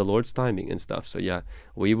 remember the Lord's timing and stuff. So yeah,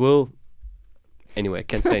 we will. Anyway, I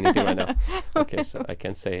can't say anything right now. Okay, so I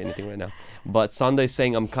can't say anything right now. But Sunday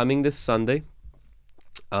saying I'm coming this Sunday.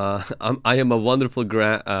 I am a wonderful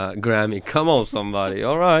Grammy. Come on, somebody.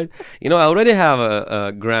 All right. I already have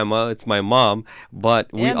a grandma. It's my mom.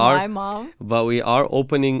 But my mom. But we are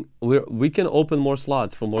opening. We can open more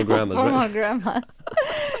slots for more grandmas. For right? more grandmas.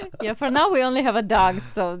 Yeah. For now, we only have a dog,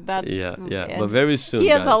 so that. Yeah. But very soon. He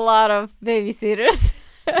has a lot of babysitters.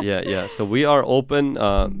 Yeah. So we are open.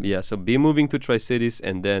 So be moving to Tri-Cities,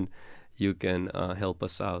 and then you can help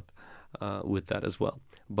us out with that as well.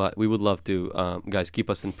 But we would love to, guys, keep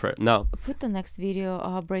us in prayer. Now, put the next video,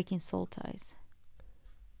 breaking soul ties.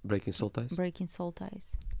 Breaking soul ties. Breaking soul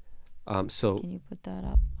ties. So can you put that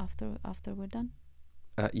up after we're done?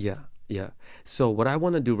 Yeah. So what I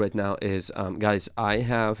want to do right now is, guys, I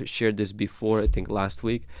have shared this before. I think last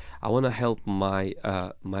week. I want to help my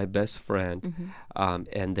best friend,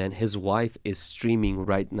 and then his wife is streaming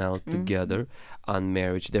right now together on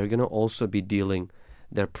marriage. They're gonna also be dealing.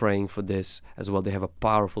 They're praying for this as well. They have a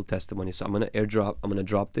powerful testimony. So I'm gonna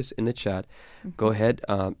drop this in the chat. Go ahead,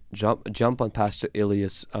 jump on Pastor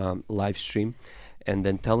Ilya's live stream, and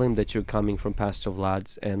then tell him that you're coming from Pastor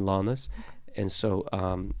Vlad's and Lana's. And so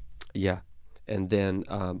And then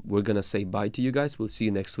we're going to say bye to you guys. We'll see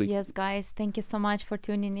you next week. Yes, guys. Thank you so much for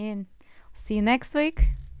tuning in. See you next week.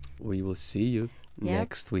 We will see you Yep.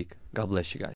 next week. God bless you guys.